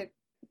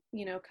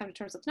you know, come to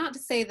terms with. Not to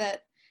say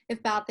that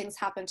if bad things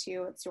happen to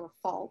you, it's your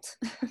fault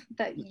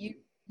that you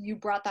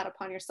brought that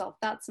upon yourself.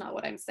 That's not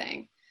what I'm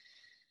saying.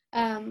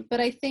 But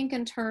I think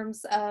in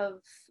terms of,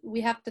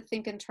 we have to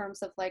think in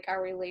terms of like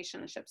our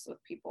relationships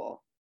with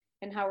people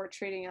and how we're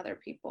treating other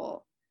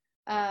people.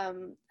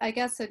 I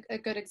guess a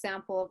good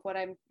example of what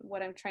I'm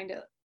trying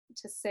to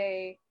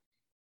say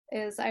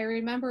is, I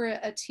remember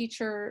a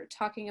teacher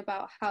talking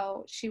about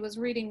how she was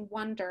reading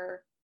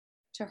Wonder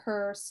to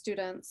her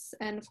students.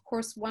 And of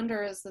course,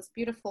 Wonder is this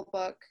beautiful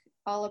book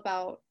all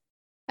about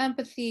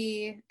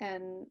empathy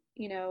and,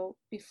 you know,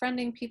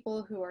 befriending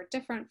people who are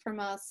different from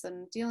us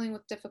and dealing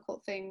with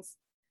difficult things.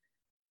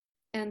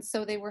 And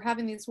so they were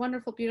having these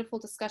wonderful, beautiful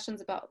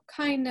discussions about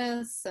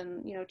kindness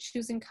and, you know,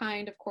 choosing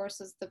kind, of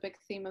course, is the big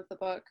theme of the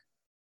book.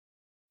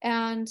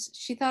 And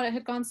she thought it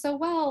had gone so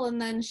well. And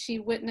then she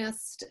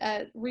witnessed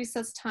at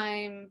recess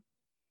time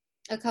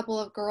a couple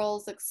of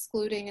girls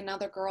excluding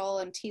another girl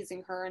and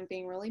teasing her and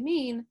being really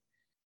mean.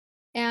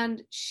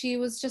 And she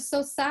was just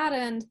so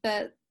saddened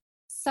that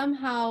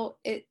somehow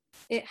it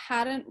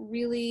hadn't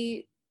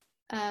really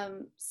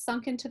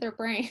sunk into their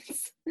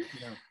brains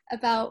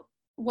about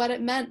what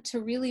it meant to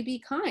really be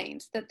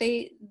kind, that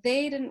they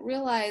didn't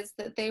realize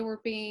that they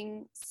were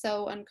being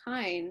so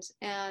unkind.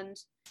 And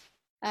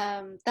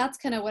that's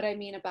kind of what I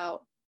mean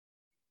about,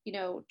 you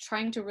know,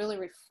 trying to really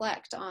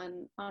reflect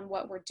on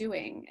what we're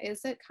doing.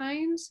 Is it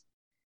kind?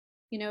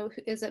 You know,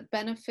 is it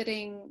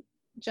benefiting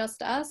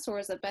just us, or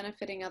is it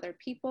benefiting other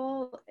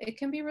people? It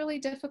can be really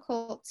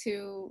difficult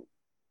to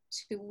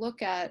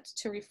look at,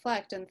 to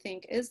reflect and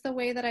think, is the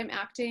way that I'm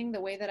acting, the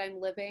way that I'm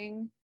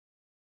living,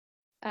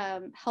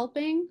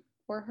 helping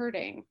or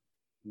hurting?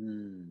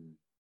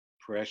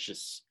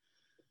 Precious,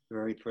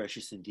 very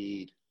precious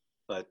indeed.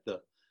 But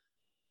the,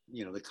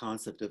 you know, the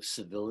concept of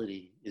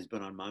civility has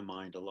been on my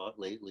mind a lot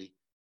lately.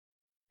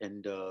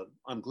 And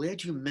I'm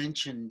glad you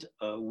mentioned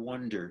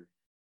Wonder.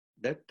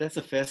 That's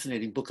a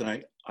fascinating book,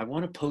 and I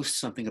want to post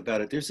something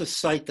about it. There's a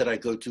site that I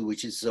go to,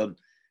 which is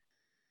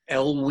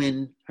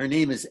Elwyn. Her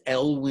name is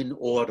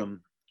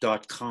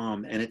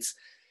elwynautumn.com, and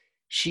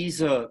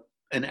she's an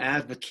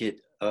advocate,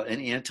 an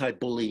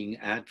anti-bullying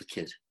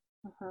advocate.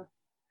 Uh-huh.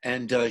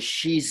 And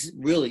she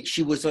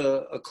was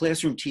a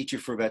classroom teacher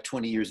for about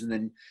 20 years, and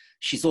then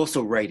she's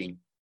also writing.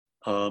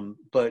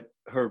 But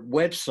her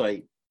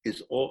website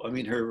is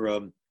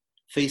her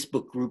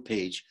Facebook group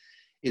page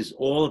is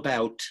all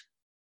about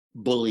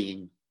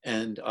bullying,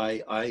 and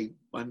I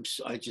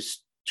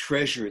just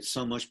treasure it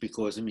so much,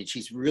 because I mean,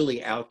 she's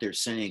really out there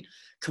saying,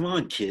 come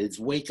on kids,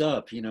 wake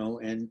up, you know.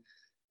 And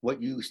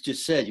what you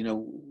just said, you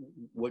know,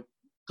 what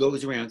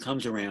goes around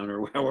comes around,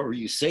 or however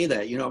you say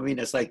that, you know, I mean,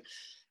 it's like,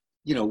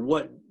 you know,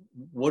 what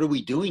are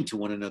we doing to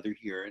one another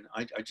here? And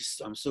I'm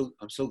so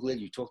glad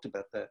you talked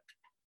about that.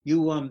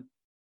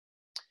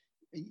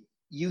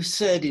 You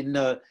said in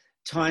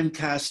Time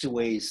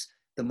Castaways,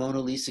 the Mona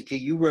Lisa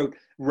Kid, you wrote,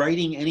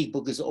 writing any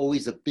book is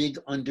always a big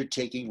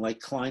undertaking, like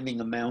climbing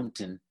a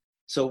mountain.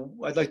 So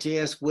I'd like to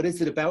ask, what is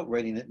it about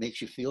writing that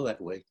makes you feel that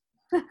way?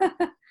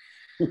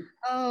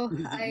 Oh,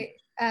 I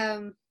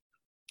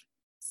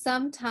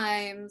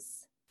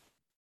sometimes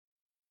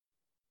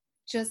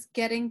just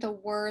getting the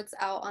words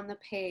out on the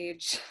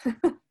page,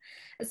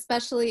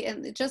 especially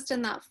in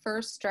that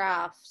first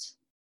draft,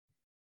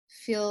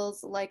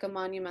 feels like a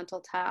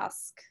monumental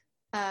task.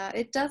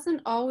 It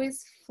doesn't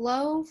always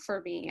flow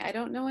for me. I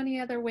don't know any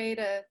other way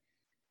to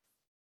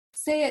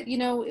say it. You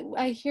know,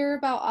 I hear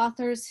about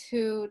authors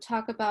who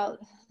talk about,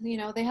 you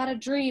know, they had a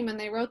dream and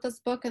they wrote this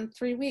book in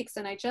 3 weeks,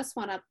 and I just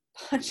want to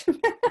punch them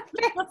in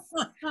the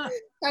face.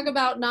 Talk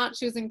about not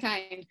choosing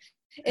kind.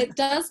 It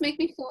does make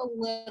me feel a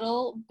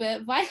little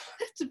bit violent,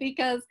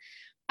 because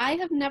I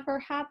have never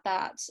had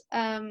that.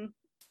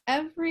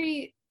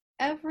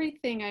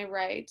 Everything I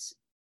write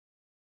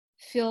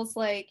feels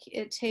like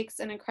it takes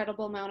an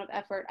incredible amount of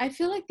effort. I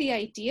feel like the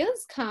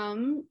ideas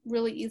come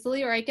really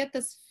easily, or I get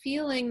this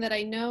feeling that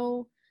I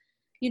know,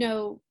 you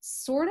know,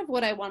 sort of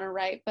what I want to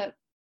write, but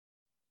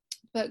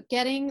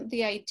getting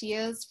the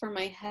ideas from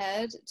my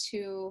head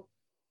to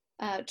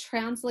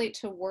translate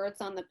to words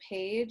on the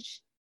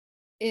page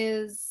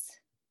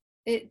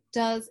it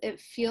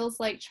feels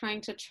like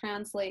trying to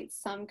translate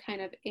some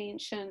kind of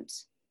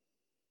ancient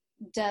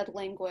dead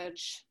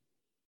language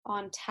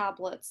on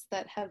tablets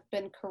that have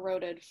been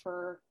corroded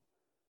for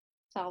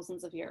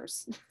thousands of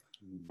years.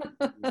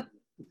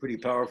 pretty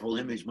powerful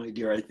image, my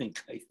dear. I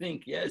think,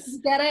 yes.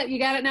 You get it? You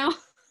got it now?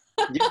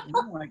 Yeah,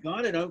 no, I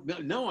got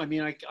it. No, I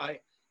mean,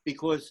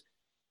 because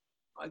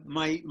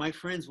my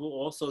friends will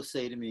also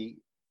say to me,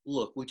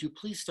 look, would you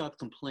please stop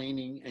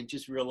complaining and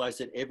just realize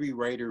that every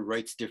writer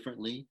writes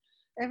differently?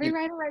 Every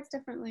writer writes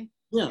differently.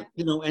 Yeah,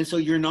 and so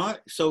you're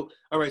not, so,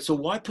 all right, so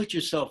why put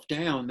yourself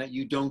down that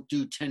you don't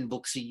do 10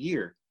 books a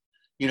year,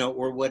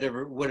 or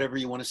whatever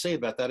you want to say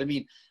about that. I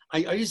mean,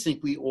 I just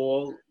think we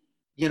all,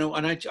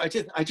 and I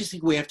just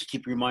think we have to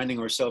keep reminding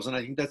ourselves, and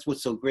I think that's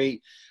what's so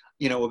great,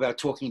 about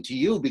talking to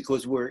you,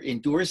 because we're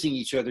endorsing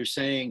each other,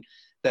 saying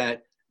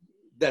that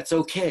that's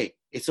okay.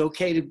 It's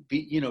okay to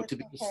be, to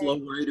be a slow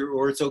writer,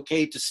 or it's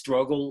okay to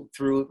struggle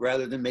through it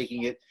rather than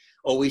making it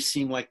always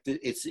seem like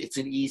it's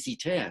an easy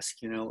task,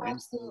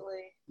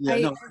 Absolutely. Yeah,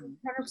 I no,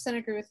 100%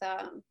 agree with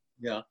that.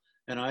 yeah,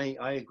 and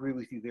I agree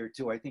with you there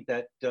too. I think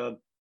that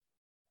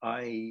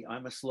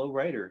I'm a slow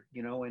writer,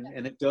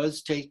 and it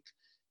does take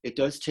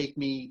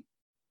me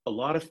a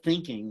lot of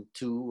thinking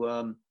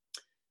to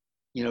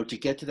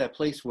get to that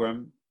place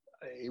where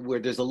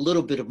there's a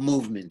little bit of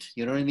movement,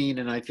 you know what I mean?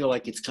 And I feel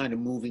like it's kind of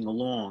moving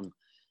along,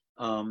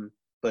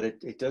 but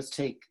it does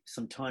take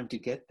some time to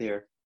get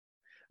there.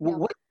 Yeah.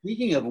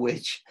 Speaking of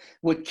which,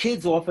 what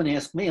kids often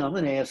ask me, I'm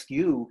going to ask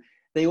you.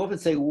 They often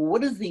say, well,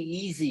 what is the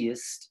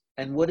easiest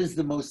and what is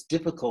the most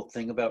difficult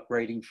thing about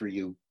writing for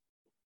you?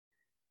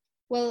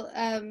 Well,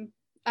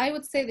 I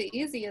would say the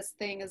easiest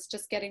thing is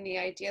just getting the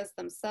ideas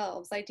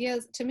themselves.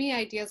 Ideas, to me,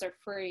 ideas are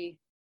free.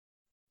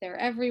 They're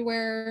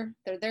everywhere.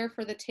 They're there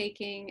for the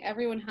taking.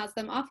 Everyone has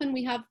them. Often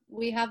we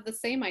have the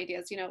same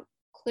ideas.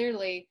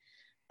 Clearly,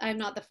 I'm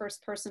not the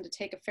first person to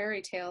take a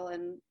fairy tale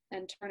and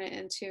turn it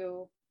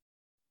into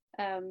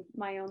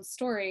my own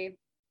story.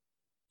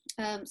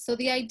 So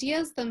the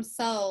ideas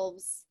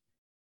themselves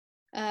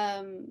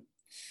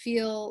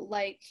feel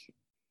like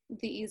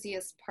the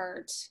easiest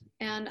part,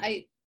 and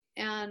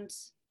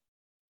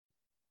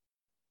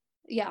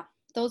yeah,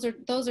 those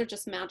are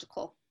just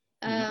magical.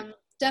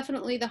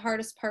 Definitely the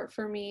hardest part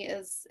for me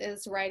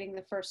is writing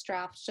the first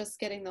draft, just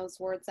getting those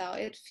words out.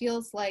 It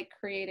feels like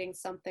creating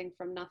something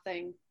from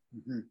nothing.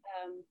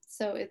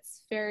 So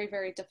it's very,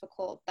 very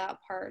difficult, that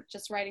part,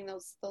 just writing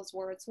those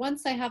words.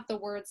 Once I have the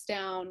words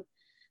down,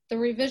 the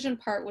revision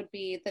part would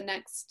be the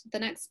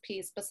next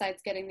piece,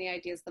 besides getting the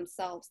ideas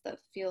themselves, that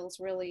feels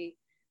really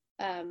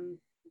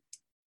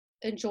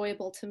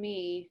enjoyable to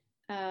me,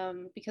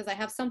 because I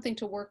have something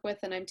to work with,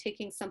 and I'm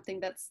taking something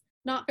that's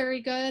not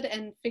very good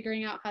and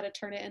figuring out how to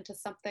turn it into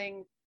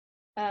something,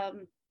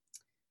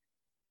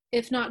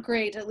 if not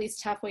great, at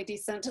least halfway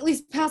decent, at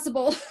least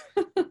passable.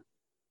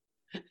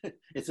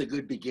 It's a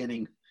good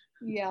beginning.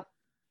 Yeah.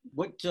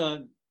 What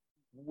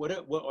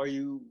are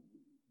you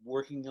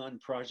working on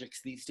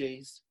projects these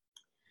days?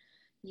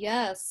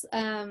 Yes.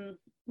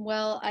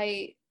 Well,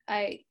 I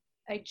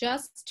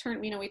just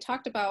turned, we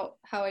talked about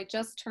how I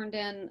just turned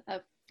in a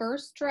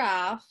first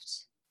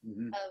draft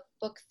of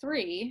book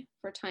 3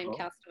 for Time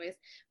Castaways,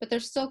 but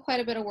there's still quite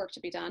a bit of work to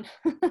be done.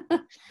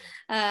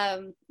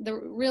 The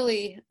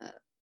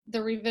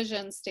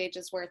revision stage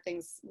is where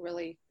things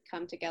really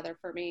come together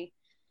for me.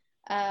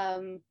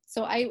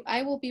 So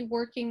I will be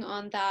working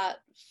on that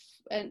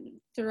and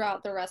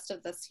throughout the rest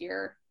of this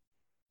year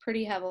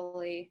pretty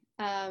heavily.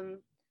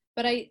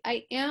 But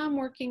I am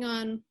working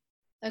on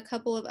a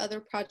couple of other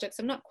projects.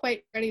 I'm not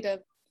quite ready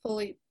to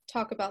fully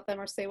talk about them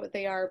or say what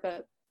they are,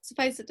 but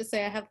suffice it to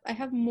say, I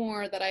have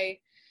more that I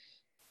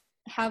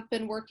have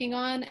been working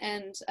on,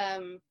 and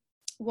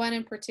one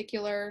in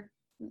particular,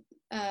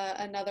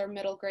 another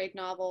middle grade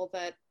novel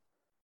that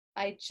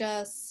I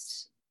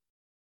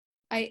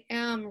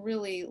am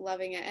really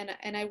loving it.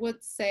 And I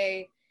would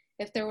say,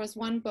 if there was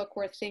one book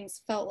where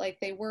things felt like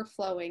they were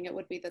flowing, it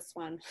would be this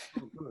one.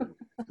 Oh, good.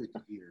 Good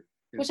to hear.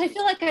 Which I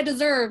feel like I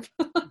deserve.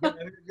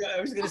 I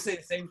was going to say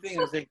the same thing.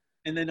 I was like,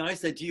 and then I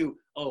said to you,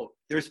 oh,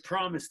 there's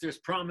promise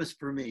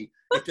for me.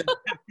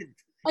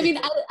 I mean,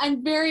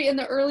 I'm very in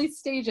the early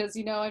stages,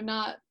 I'm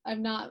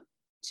not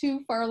too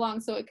far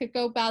along, so it could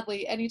go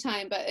badly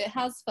anytime, but it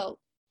has felt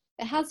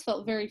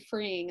very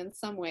freeing in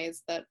some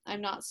ways, that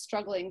I'm not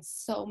struggling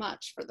so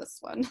much for this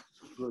one.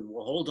 Good.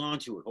 Well, hold on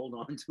to it. Don't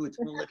let it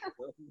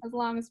go. As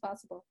long as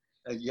possible.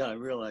 Yeah, I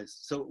realize.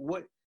 So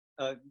what,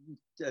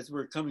 as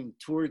we're coming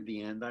toward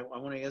the end, I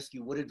want to ask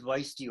you, what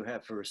advice do you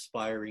have for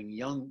aspiring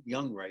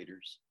young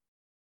writers?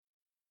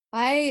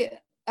 I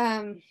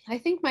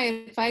think my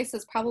advice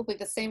is probably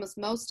the same as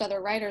most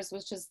other writers,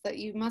 which is that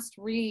you must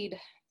read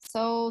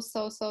so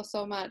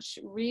much.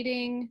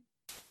 Reading,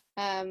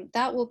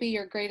 that will be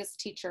your greatest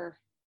teacher.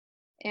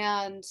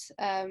 And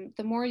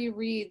the more you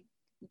read,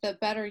 the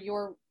better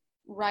your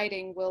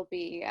writing will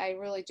be. I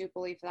really do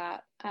believe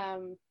that.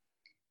 And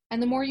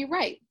the more you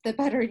write, the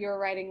better your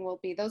writing will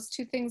be. Those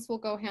two things will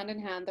go hand in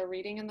hand, the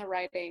reading and the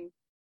writing.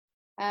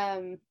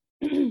 And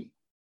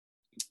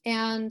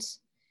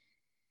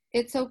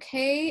it's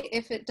okay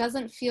if it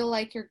doesn't feel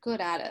like you're good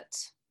at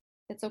it.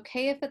 It's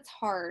okay if it's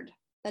hard.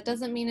 That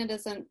doesn't mean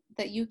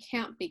that you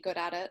can't be good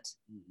at it,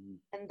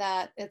 and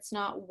that it's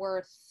not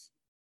worth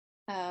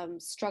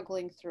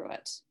struggling through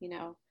it.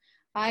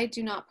 I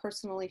do not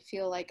personally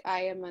feel like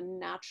I am a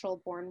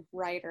natural born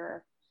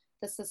writer.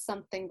 This is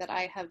something that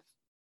I have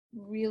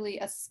really,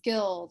 a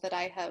skill that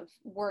I have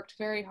worked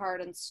very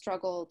hard and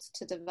struggled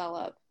to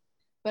develop.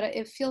 But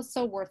it feels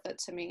so worth it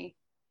to me.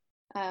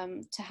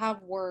 To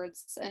have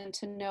words and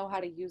to know how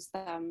to use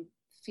them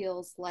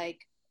feels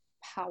like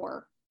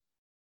power.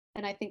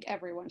 And I think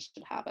everyone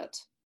should have it,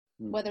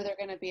 whether they're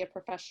going to be a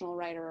professional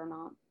writer or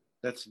not.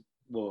 That's,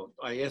 well,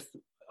 I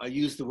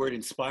use the word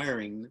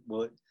inspiring.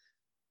 Well,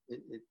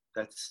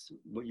 that's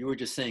what you were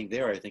just saying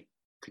there, I think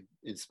could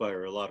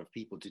inspire a lot of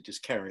people to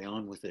just carry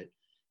on with it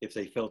if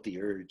they felt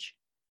the urge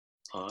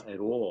at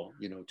all,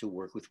 you know, to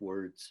work with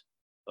words.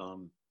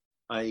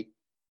 I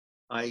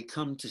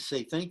come to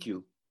say thank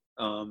you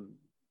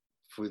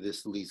for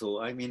this,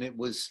 Liesl. I mean,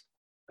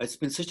 it's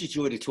been such a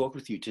joy to talk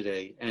with you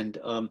today. And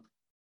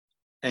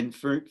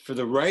for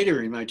the writer,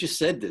 and I just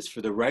said this,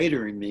 for the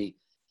writer in me,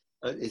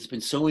 it's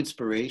been so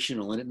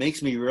inspirational, and it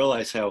makes me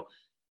realize how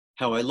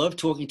I love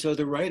talking to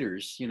other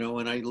writers, you know,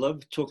 and I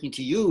love talking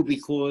to you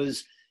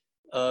because,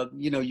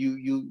 you know,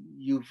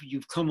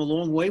 you've come a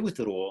long way with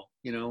it all,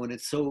 you know, and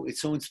it's so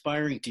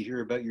inspiring to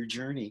hear about your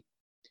journey.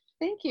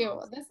 Thank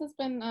you. This has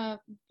been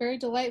very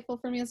delightful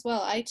for me as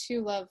well. I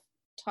too love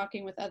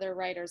talking with other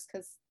writers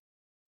because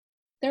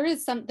there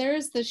is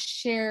this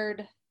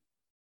shared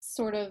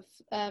sort of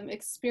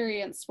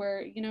experience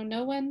where, you know,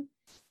 no one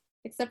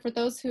except for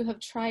those who have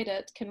tried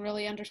it can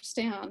really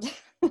understand.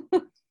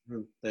 That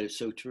is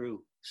so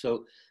true.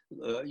 So,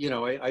 you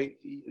know,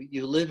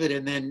 you live it,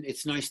 and then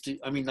it's nice to,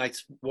 I mean,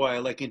 that's why I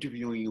like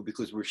interviewing you,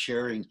 because we're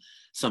sharing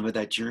some of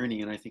that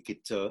journey. And I think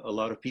a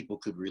lot of people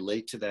could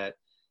relate to that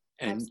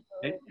and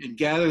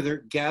gather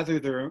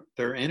their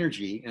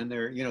energy and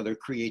their, you know, their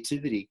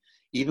creativity,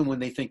 even when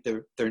they think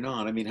they're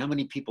not. I mean, how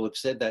many people have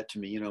said that to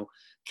me? You know,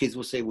 kids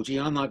will say, well, gee,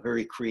 I'm not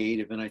very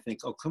creative. And I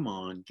think, oh, come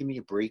on, give me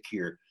a break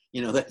here.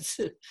 You know, that's,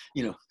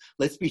 you know,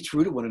 let's be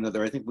true to one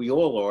another. I think we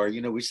all are,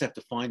 you know, we just have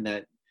to find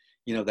that,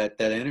 you know, that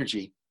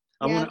energy.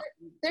 Yeah,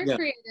 they're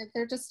creative.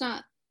 They're just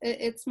not,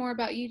 it's more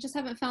about, you just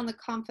haven't found the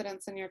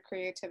confidence in your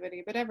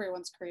creativity, but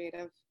everyone's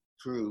creative.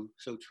 True,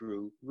 so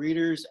true.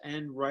 Readers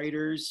and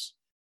writers,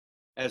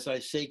 as I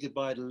say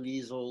goodbye to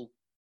Liesl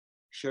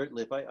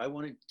Shirtliff, I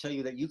want to tell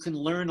you that you can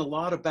learn a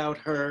lot about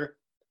her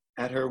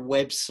at her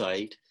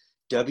website,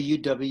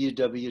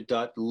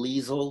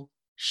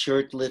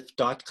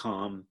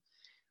 www.lieslshirtliff.com,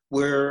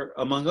 where,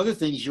 among other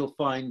things, you'll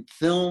find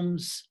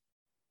films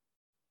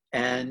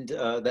and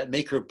that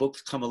make her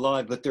books come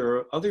alive. But there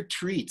are other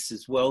treats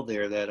as well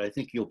there that I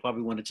think you'll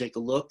probably want to take a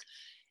look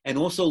and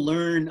also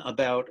learn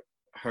about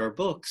her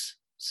books.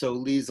 So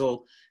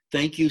Liesl,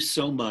 thank you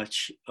so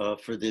much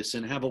for this,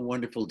 and have a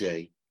wonderful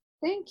day.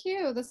 Thank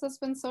you. This has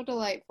been so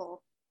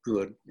delightful.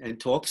 Good. And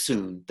talk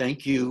soon.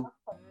 Thank you.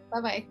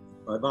 Bye-bye.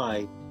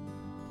 Bye-bye.